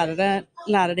lærere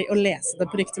lærer de å lese det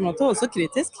på riktig måte, også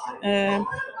kritisk.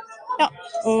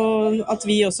 Og at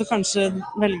vi også kanskje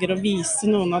velger å vise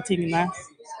noen av tingene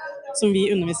som vi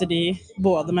underviser de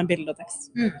både med bilde og tekst.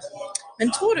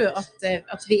 Men tror du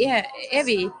at vi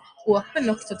vi åpne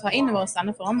nok til å ta inn over oss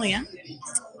denne forandringen?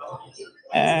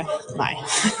 Nei.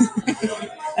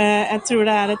 Jeg tror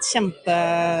det et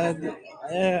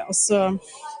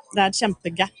et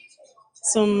kjempegap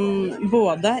som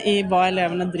både I hva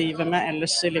elevene driver med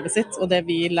ellers I livet sitt, og det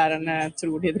vi lærerne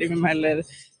tror de driver med, eller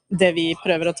det vi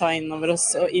prøver å ta inn over oss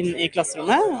og inn I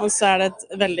klasserommet, og så det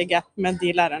et veldig gap med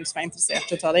de lærerne som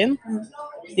interessert I å ta det inn.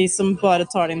 De som bare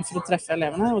tar det inn for å treffe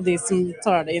elevene, og de som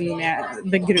tar det inn med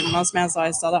begrunnet, som jeg sa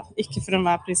I sted, da. Ikke for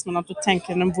enhver pris, men at du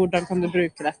tenker om hvordan kan du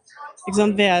bruke det. Ikke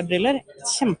sant? VR-briller,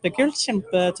 kjempekult,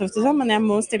 kjempetøft og sånn, men jeg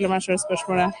må stille meg selv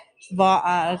spørsmålet, hva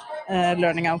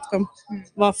learning outcome?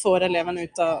 Hva får eleven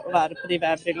ut av å være på de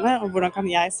VR-brillene, og hvordan kan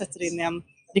jeg sette det inn I en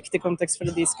riktig kontekst for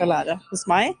det de skal lære hos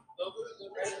meg?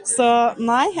 Så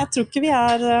nei, jeg tror ikke vi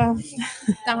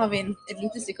Der har vi et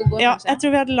lite stykke å gå, kanskje? Ja, jeg tror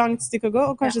vi har et langt stykke å gå,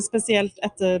 og kanskje spesielt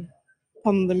etter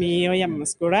pandemi og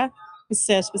hjemmeskole. Vi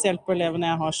ser spesielt på elevene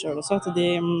jeg har selv også, at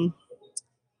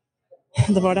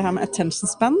det var det her med attention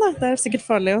span, da. Det sikkert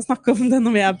farlig å snakke om det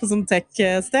når vi på sånn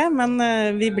tech-sted, men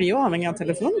vi blir jo avhengig av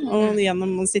telefon, og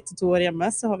gjennom å sitte 2 år hjemme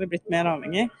så har vi blitt mer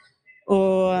avhengig,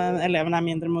 og elevene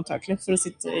mindre mottakelige for å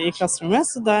sitte I klasserommet,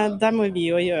 så der må vi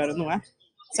jo gjøre noe.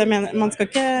 Så jeg mener, man skal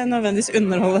ikke nødvendigvis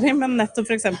underholde dem, men nettopp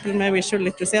for eksempel med visual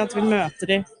literacy, at vi møter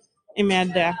dem I mer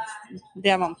det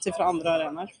de vant til fra andre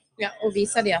arenaer. Ja, og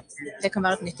viser de at det kan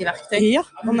være et nyttig verktøy? Ja,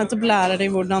 og nettopp lærer de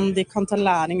hvordan de kan ta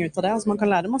læring ut av det. Altså man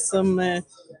kan lære masse om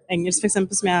engelsk for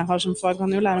eksempel, som jeg har som fag,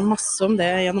 kan jo lære masse om det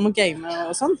gjennom å game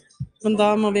og sånn. Men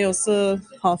da må vi også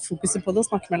ha fokuset på det og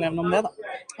snakke med elevene om det, da.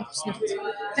 Absolutt.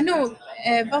 Men nå,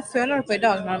 hva føler du på i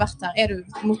dag når du har vært her? Er du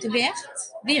motivert?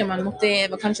 Blir man motivert?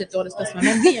 Det var kanskje et dårlig spørsmål,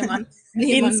 men blir man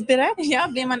Inspirert? Ja,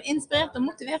 blir man inspirert og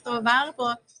motivert av å være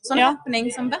på sånn happening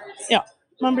som BETT? Ja.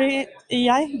 Jeg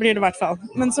blir det i hvert fall.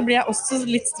 Men så blir jeg også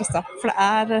litt stresset, for det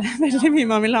er veldig mye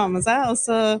man vil ha med seg. Og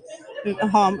så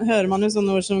hører man jo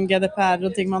sånne ord som GDPR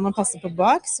og ting man må passe på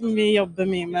bak, som vi jobber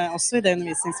mye med også i det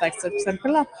undervisningsverkstedet, for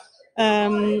eksempel,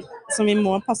 som vi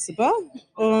må passe på.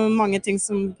 Og mange ting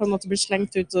som på en måte blir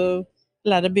slengt ut og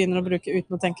lærere begynner å bruke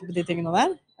uten å tenke på de tingene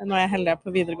der. Nå er jeg heldig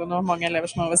på videregående og mange elever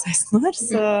som er over 16 år,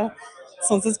 så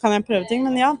sånn sett kan jeg prøve ting.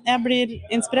 Men ja, jeg blir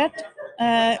inspirert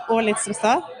og litt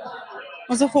stresset.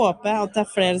 Og så håper jeg at det er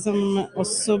flere som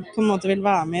også på en måte vil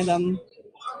være med i den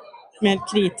mer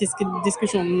kritiske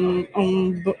diskusjonen om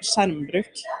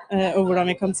skjermbruk, og hvordan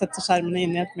vi kan sette skjermene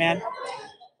inn i et mer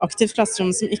aktivt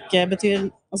klasserom som ikke betyr,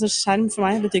 altså skjerm for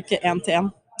meg betyr ikke 1-til-1.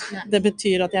 Det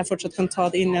betyr at jeg fortsatt kan ta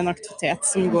det inn i en aktivitet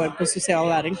som går på sosial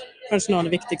læring. Kanskje noe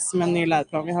av det viktigste med en ny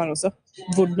læreplan vi har også.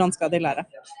 Hvordan skal de lære?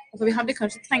 For vi hadde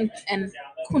kanskje trengt en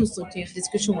konstruktiv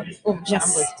diskusjon om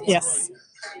skjermbruk. Yes.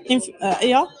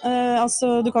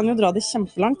 Altså du kan jo dra det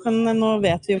kjempelangt, men nå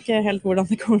vet vi jo ikke helt hvordan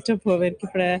det kommer til å påvirke,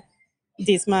 for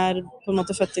de som er på en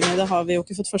måte født inn i det har vi jo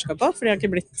ikke fått forsket på, for de har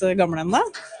ikke blitt gamle ennå.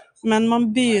 Men man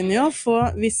begynner jo å få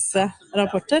visse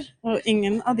rapporter, og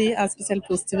ingen av de er spesielt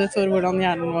positive for hvordan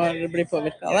hjernen vår blir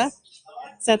påvirket av det.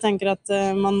 Så jeg tenker at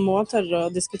man må tørre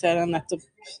å diskutere nettopp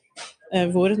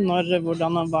hvor, når,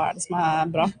 hvordan og hva er det som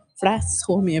er bra. For det er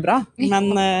så mye bra,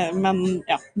 men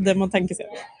ja, det må tenkes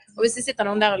igjen. Og hvis det sitter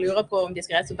noen der og lurer på om de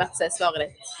skal reise på BETT, så er svaret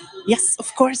ditt? Yes, of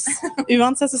course!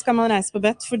 Uansett så skal man reise på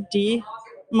BETT fordi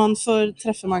man får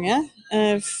treffe mange,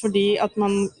 fordi at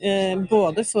man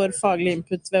både får faglig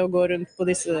input ved å gå rundt på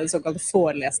disse såkalte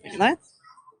forelesningene,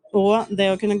 og det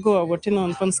å kunne gå bort til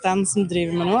noen på en stand som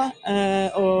driver med noe,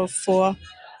 og få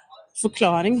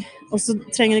forklaring. Og så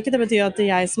trenger ikke det bety at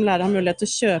jeg som lærer har mulighet til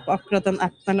å kjøpe akkurat den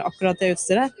appen eller akkurat det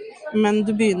utstyret, men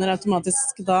du begynner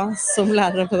automatisk da som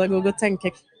lærer og pedagog å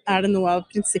tenke, er det noe av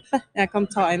prinsippet jeg kan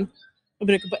ta inn og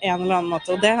bruke på en eller annen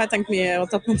måte, og det har jeg tenkt mye og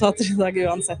tatt notater i dag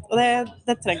uansett, og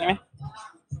det trenger vi.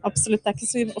 Absolutt, det er ikke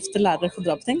så ofte lærere får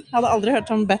dra på ting. Jeg hadde aldri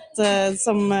hørt om BETT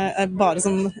bare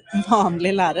som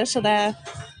vanlig lærer, så det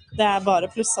er bare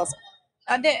pluss, altså.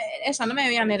 Ja, jeg kjenner meg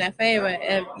jo igjen i det, for jeg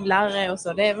er jo lærer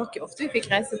også. Det var ikke ofte vi fikk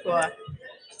reise på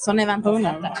sånne eventer.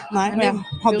 Nei, jeg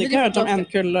hadde ikke hørt om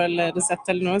NKUL eller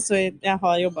Resett eller noe, så jeg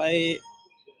har jobbet i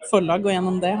forlag, og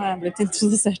gjennom det har jeg blitt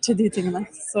introdusert til de tingene.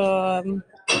 Så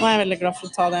nå er jeg veldig glad for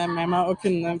å ta det med meg og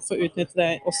kunne få utnytte det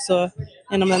også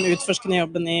gjennom den utforskende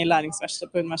jobben i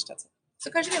læringsverkstedet på universitetet.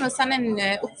 Så kanskje vi må sende en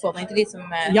oppfordring til de som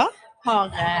har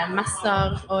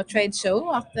messer og tradeshow,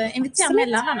 at inviterer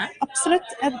med lærerne? Absolutt.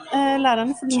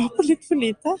 Lærerne får dra på litt for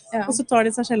lite, og så tar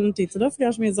de seg sjelden tid til det, for de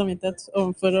har så mye samvittighet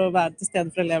overfor å være til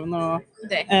stede for elevene og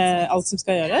alt som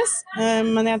skal gjøres.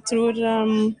 Men jeg tror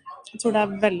det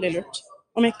er veldig lurt.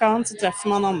 Om ikke annet så treffer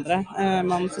man andre.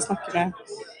 Man får snakke med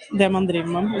det man driver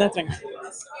med, og det trenger jeg.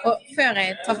 Og før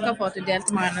jeg takker for at du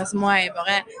delte med henne, så må jeg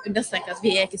bare understreke at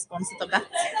vi er ikke sponset av BETT.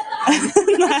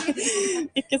 Nei,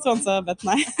 ikke sponset av BETT,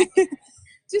 nei.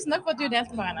 Tusen takk for at du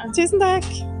delte med henne. Tusen takk.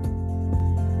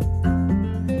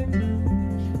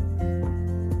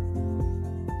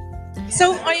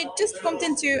 So I just bumped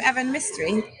into Evan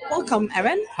Mystery. Welcome,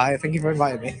 Evan. Hi, thank you for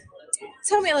inviting me.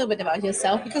 Tell me a little bit about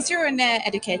yourself, because you're an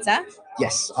educator.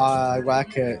 Yes, I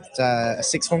work at a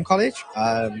sixth form college.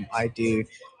 I do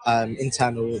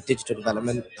internal digital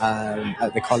development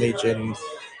at the college, and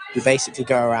we basically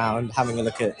go around having a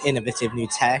look at innovative new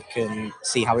tech and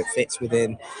see how it fits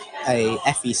within a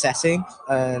FE setting,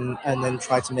 and then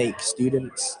try to make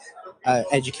students'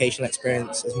 educational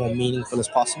experience as more meaningful as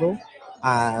possible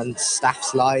and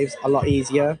staff's lives a lot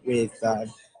easier with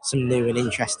some new and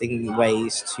interesting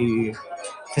ways to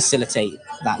facilitate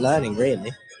that learning,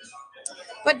 really.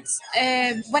 But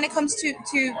when it comes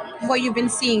to what you've been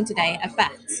seeing today at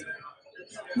BETT,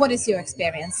 what is your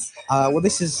experience? Well,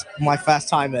 this is my first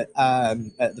time at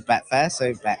the BETT Fair,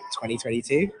 so BETT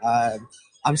 2022.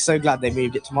 I'm so glad they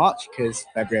moved it to March because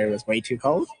February was way too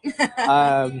cold.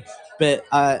 But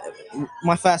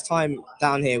my first time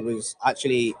down here was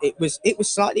actually, it was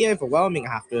slightly overwhelming,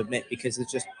 I have to admit, because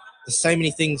there's so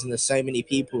many things and there's so many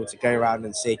people to go around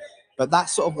and see. But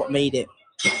that's sort of what made it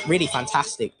really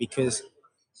fantastic, because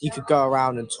you could go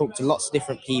around and talk to lots of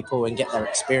different people and get their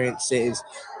experiences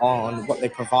on what they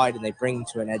provide and they bring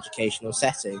to an educational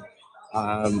setting.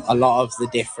 A lot of the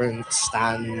different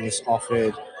stands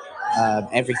offered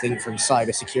everything from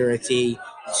cybersecurity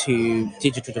to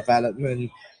digital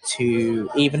development to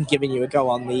even giving you a go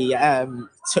on the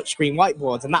touchscreen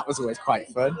whiteboards, and that was always quite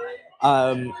fun.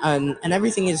 And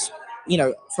everything is,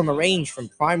 from a range from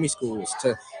primary schools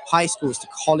to high schools to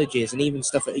colleges and even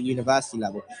stuff at a university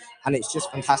level. And it's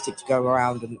just fantastic to go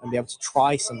around and be able to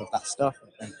try some of that stuff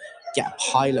and get a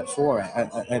pilot for it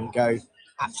and go,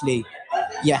 actually,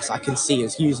 yes, I can see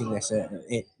us using this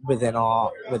within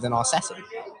our setting.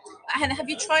 And have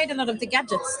you tried a lot of the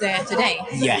gadgets there today?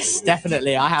 Yes,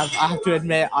 definitely. I have to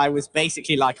admit, I was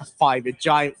basically like a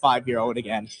giant 5-year-old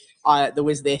again. There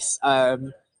was this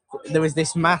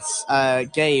maths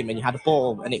game, and you had a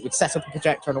ball, and it would set up a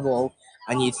projector on a wall,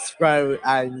 and you'd throw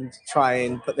and try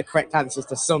and put the correct answers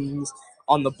to sums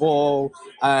on the ball,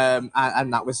 and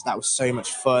that was so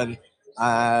much fun.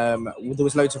 There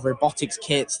was loads of robotics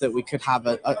kits that we could have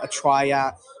a try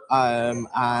at,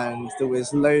 and there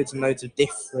was loads and loads of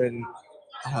different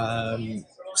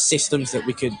systems that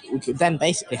we could then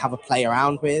basically have a play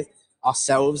around with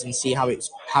ourselves and see how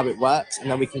it works,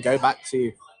 and then we can go back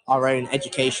to our own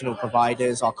educational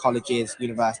providers, our colleges,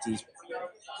 universities,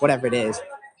 whatever it is,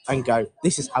 and go,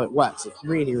 this is how it works. It's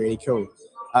really, really cool.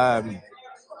 I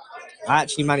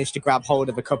actually managed to grab hold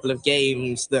of a couple of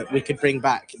games that we could bring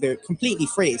back. They're completely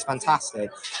free. It's fantastic.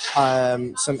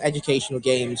 Some educational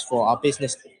games for our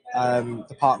business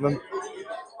department.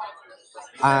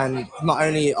 And not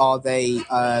only are they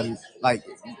like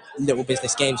little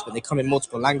business games, but they come in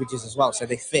multiple languages as well. So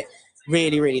they fit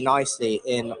really, really nicely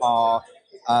in our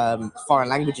foreign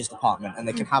languages department, and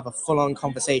they can have a full-on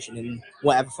conversation in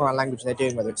whatever foreign language they're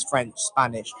doing, whether it's French,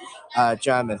 Spanish,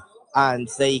 German. And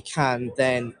they can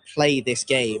then play this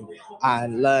game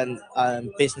and learn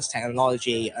business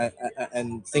technology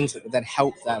and things that would then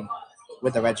help them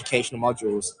with their educational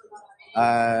modules,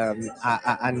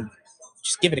 and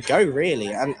just give it a go,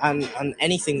 really. And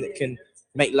anything that can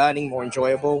make learning more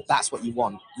enjoyable, that's what you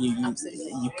want. You've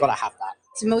got to have that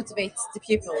to motivate the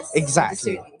pupils.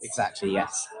 Exactly. The students. Exactly.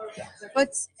 Yes. Yeah.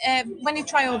 But when you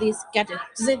try all these gadgets,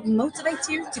 does it motivate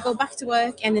you to go back to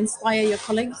work and inspire your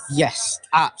colleagues? Yes,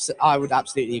 I would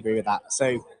absolutely agree with that.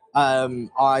 So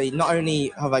I not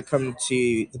only have I come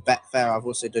to the BETT Fair, I've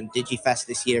also done DigiFest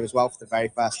this year as well for the very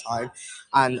first time.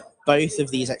 And both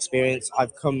of these experiences,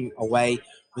 I've come away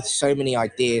with so many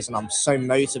ideas, and I'm so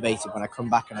motivated when I come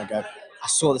back and I go, I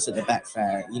saw this at the BETT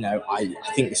Fair, I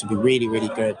think this would be really, really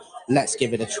good. Let's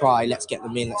give it a try. Let's get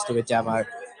them in. Let's do a demo.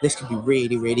 This could be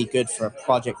really, really good for a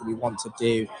project that we want to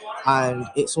do. And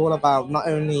it's all about not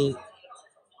only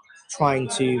trying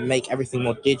to make everything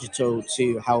more digital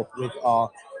to help with our,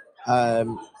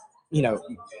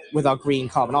 with our green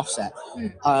carbon offset,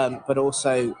 but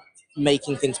also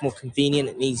making things more convenient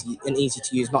and easy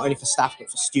to use, not only for staff but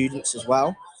for students as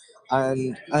well.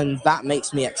 And that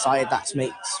makes me excited. That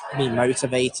makes me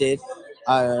motivated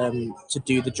to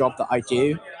do the job that I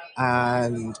do.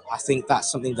 And I think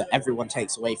that's something that everyone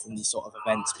takes away from these sort of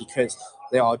events, because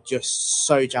they are just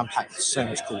so jam-packed with so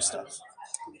much cool stuff.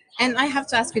 And I have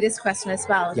to ask you this question as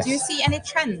well. Yes. Do you see any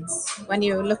trends when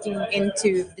you're looking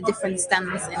into the different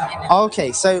stands?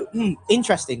 Okay, so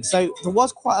interesting. So there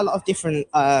was quite a lot of different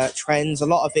trends. A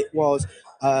lot of it was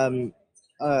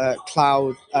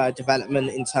cloud development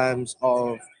in terms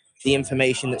of the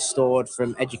information that's stored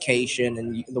from education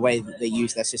and the way that they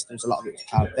use their systems. A lot of it was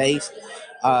cloud-based.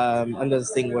 Another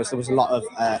thing was there was a lot of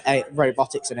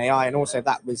robotics and AI, and also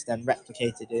that was then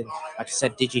replicated in, like I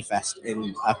said, DigiFest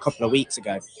in a couple of weeks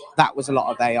ago. That was a lot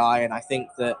of AI, and I think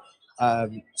that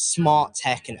smart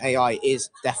tech and AI is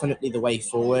definitely the way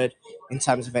forward in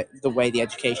terms of the way the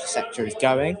education sector is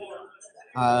going.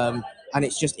 And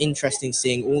it's just interesting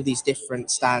seeing all these different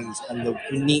stands and the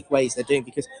unique ways they're doing,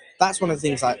 because that's one of the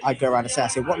things I go around and say. I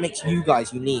say, what makes you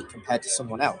guys unique compared to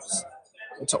someone else?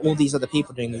 And to all these other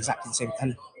people doing exactly the same.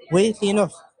 And weirdly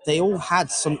enough, they all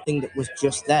had something that was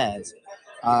just theirs.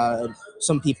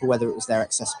 Some people, whether it was their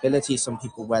accessibility, some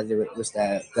people, whether it was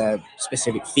their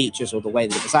specific features or the way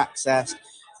that it was accessed.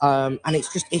 And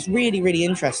it's really, really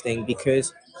interesting,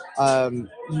 because I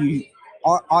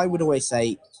would always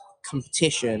say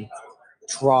competition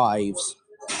drives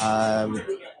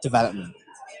development.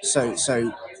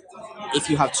 So if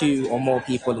you have two or more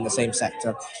people in the same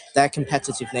sector, their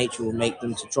competitive nature will make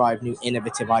them to drive new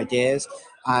innovative ideas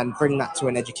and bring that to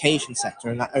an education sector,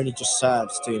 and that only just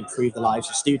serves to improve the lives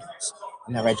of students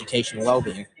and their educational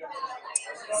well-being.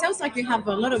 Sounds like you have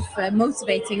a lot of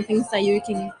motivating things that you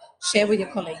can share with your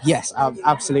colleagues. Yes,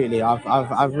 absolutely.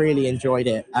 I've really enjoyed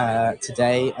it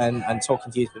today, and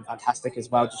talking to you has been fantastic as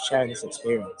well, just sharing this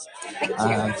experience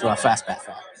for our first BETT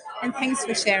Fair. And thanks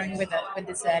for sharing with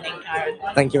this learning, Aaron.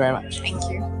 Thank you very much. Thank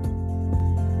you.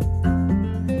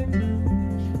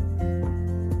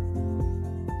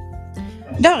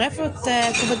 Da har jeg fått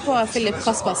kommet på Philip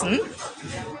Kaspersen.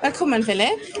 Velkommen,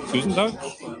 Philip. Tusen takk.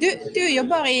 Du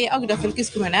jobber i Agder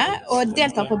fylkeskommune og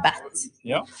deltar på BETT.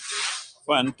 Ja,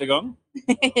 for n-te gang.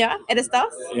 Ja, det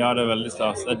stas? Ja, det veldig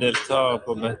stas. Jeg deltar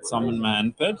på BETT sammen med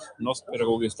NPED, Norsk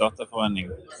Pedagogisk Dataforening.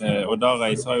 Og da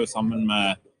reiser jeg jo sammen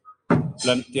med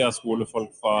plenty av skolefolk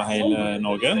fra hele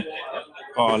Norge,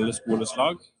 fra alle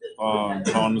skoleslag, fra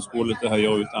barneskole til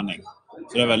høyere utdanning.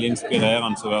 Så det er veldig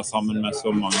inspirerende å være sammen med så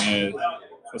mange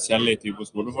forskjellige typer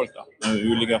skolefolk da, med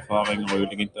ulike erfaringer og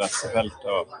ulike interessefelt.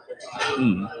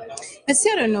 Men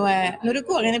ser du noe, når du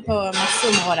går inn på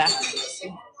messeområdet,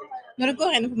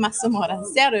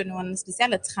 ser du noen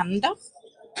spesielle trender?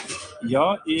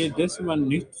 Ja, det som er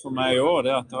nytt for meg i år,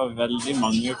 det er at det er veldig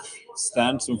mange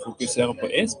stand som fokuserer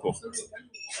på e-sport.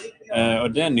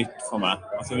 Og det er nytt for meg.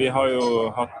 Altså, vi har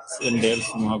jo hatt en del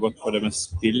som har gått på det med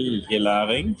spill i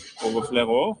læring over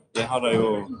flere år. Det har det jo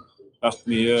vært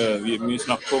mye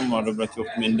snakk om, og det ble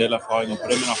gjort min del erfaringer på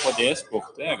det, men akkurat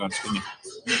e-sport, det er ganske nytt.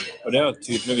 Og det er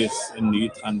tydeligvis en ny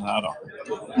trend her da.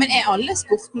 Men er alle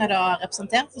sportene da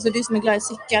representert? Altså du som er glad i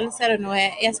sykkel, ser du noe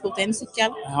e-sport innen sykkel?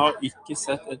 Jeg har ikke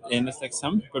sett et eneste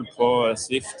eksempel på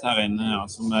Swift her inne, ja,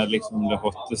 som er liksom det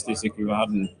hotteste i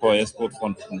sykkelverden på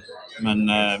e-sportfronten. Men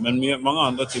mange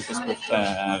andre typer sport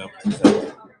er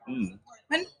representert.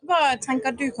 Men hva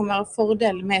tenker du kan være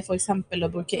fordel med for eksempel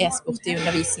å bruke e-sport i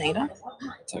undervisning da?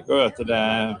 Jeg tenker jo at det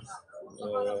er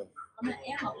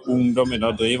ungdom i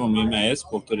dag driver mye med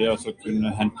e-sport, og det å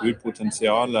kunne hente ut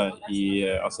potensialet i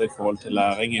forhold til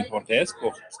læring i forhold til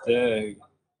e-sport,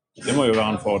 det må jo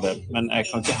være en fordel. Men jeg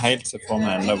kan ikke helt se for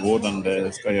meg enda hvordan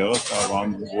det skal gjøres,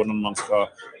 hvordan man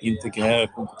skal integrere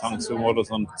kompetanseområder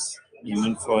og sånt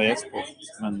innenfor e-sport.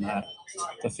 Men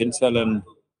det finnes vel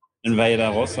en vei der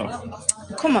også.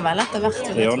 Det kommer vel etter hvert.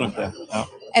 Det gjør nok det, ja.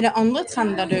 Er det andre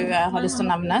trender du har lyst til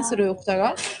å nevne, så du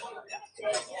oppdager?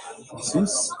 Jeg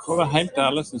synes, for å være helt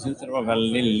ærlig, så synes jeg det var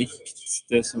veldig likt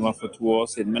det som var for 2 år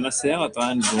siden. Men jeg ser at det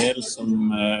er en del som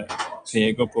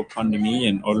peker på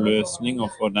pandemien og løsninger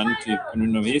for den typen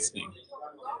undervisning.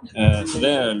 Så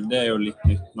det er jo litt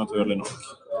nytt, naturlig nok.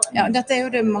 Ja, dette er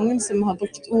jo det mange som har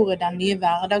brukt ordet den nye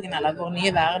hverdagen, eller vår nye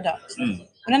hverdag.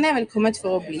 Og den er vel kommet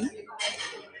for å bli?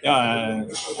 Ja,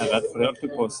 jeg er redd for det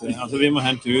på å si. Altså, vi må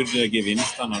hente ut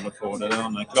gevinstene når det får det.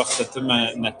 Klart, dette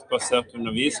med nettbasert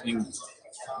undervisning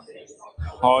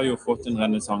har jo fått en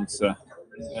renessanse.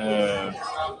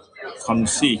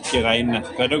 Kanskje ikke ren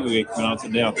nettpedagogikk, men altså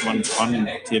det at man kan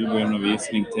tilby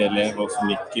undervisning til elever som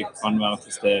ikke kan være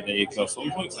til stede i klasserom,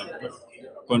 for eksempel,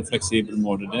 på en fleksibel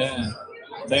måte, det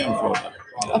er jo en fordel.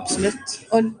 Absolutt.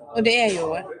 Og det er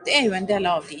jo en del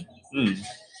av de.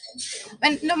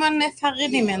 Men når man er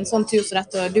ferdig med en sånn tur som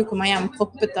dette, og du kommer hjem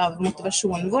proppet av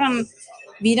motivasjon, hvordan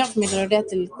videreformidler du det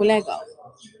til kollegaer?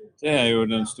 Det er jo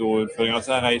den store utfordringen.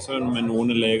 Altså, jeg reiser med noen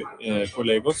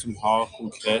kolleger som har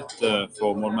konkrete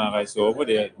formål med å reise over.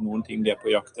 Det er noen ting de er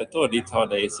på jakt etter, og de tar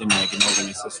det i sin egen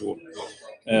organisasjon.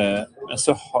 Men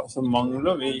så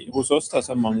mangler vi, hos oss da,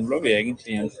 så mangler vi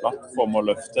egentlig en plattform å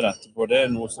løfte dette på. Det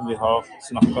er noe som vi har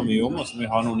snakket mye om, og som vi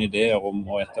har noen ideer om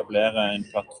å etablere en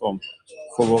plattform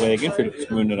for vår egen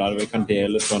fylkeskommune, der vi kan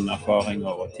dele sånne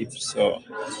erfaringer og tips.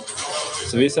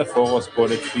 Så vi ser for oss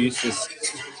både et fysisk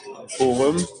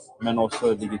forum, men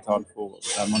også et digitalt forum,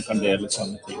 der man kan dele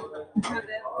sånne ting.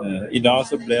 I dag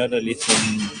så blir det litt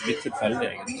tilfeldig,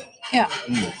 egentlig. Ja,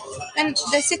 men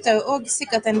det sitter jo også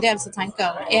sikkert en del som tenker,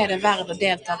 er det verdt å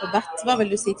delta på BETT? Hva vil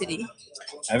du si til de?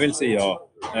 Jeg vil si ja.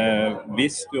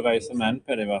 Hvis du reiser med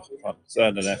NPED i hvert fall, så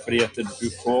er det det. Fordi at du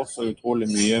får så utrolig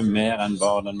mye mer enn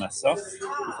bare den messa.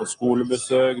 Du får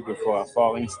skolebesøk, du får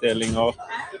erfaringsdelinger,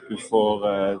 du får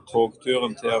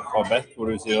togturen til og fra BETT, hvor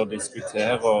du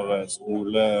diskuterer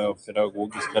skole- og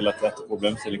pedagogisk relaterte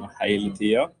problemstillinger hele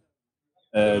tiden.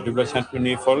 Du blir kjent med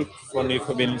nye folk, får nye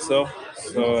forbindelser,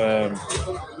 så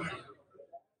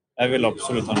jeg vil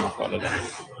absolutt anbefale det.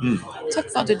 Takk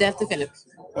for at du delte, Philip.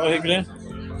 Det var hyggelig.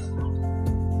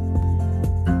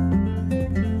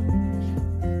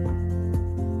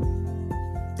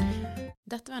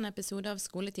 Dette var en episode av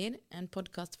Skoletid, en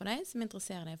podcast for deg som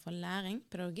interesserer deg for læring,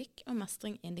 pedagogikk og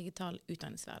mestring i en digital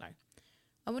utdanningshverdag.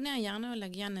 Abonner gjerne og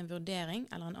legg igjen en vurdering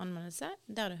eller en anmeldelse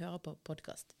der du hører på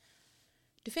podcast.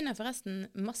 Du finner forresten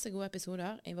masse gode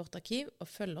episoder i vårt arkiv, og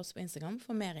følg oss på Instagram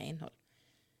for mer innhold.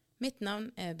 Mitt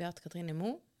navn er Beate Katrine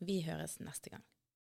Mo. Vi høres neste gang.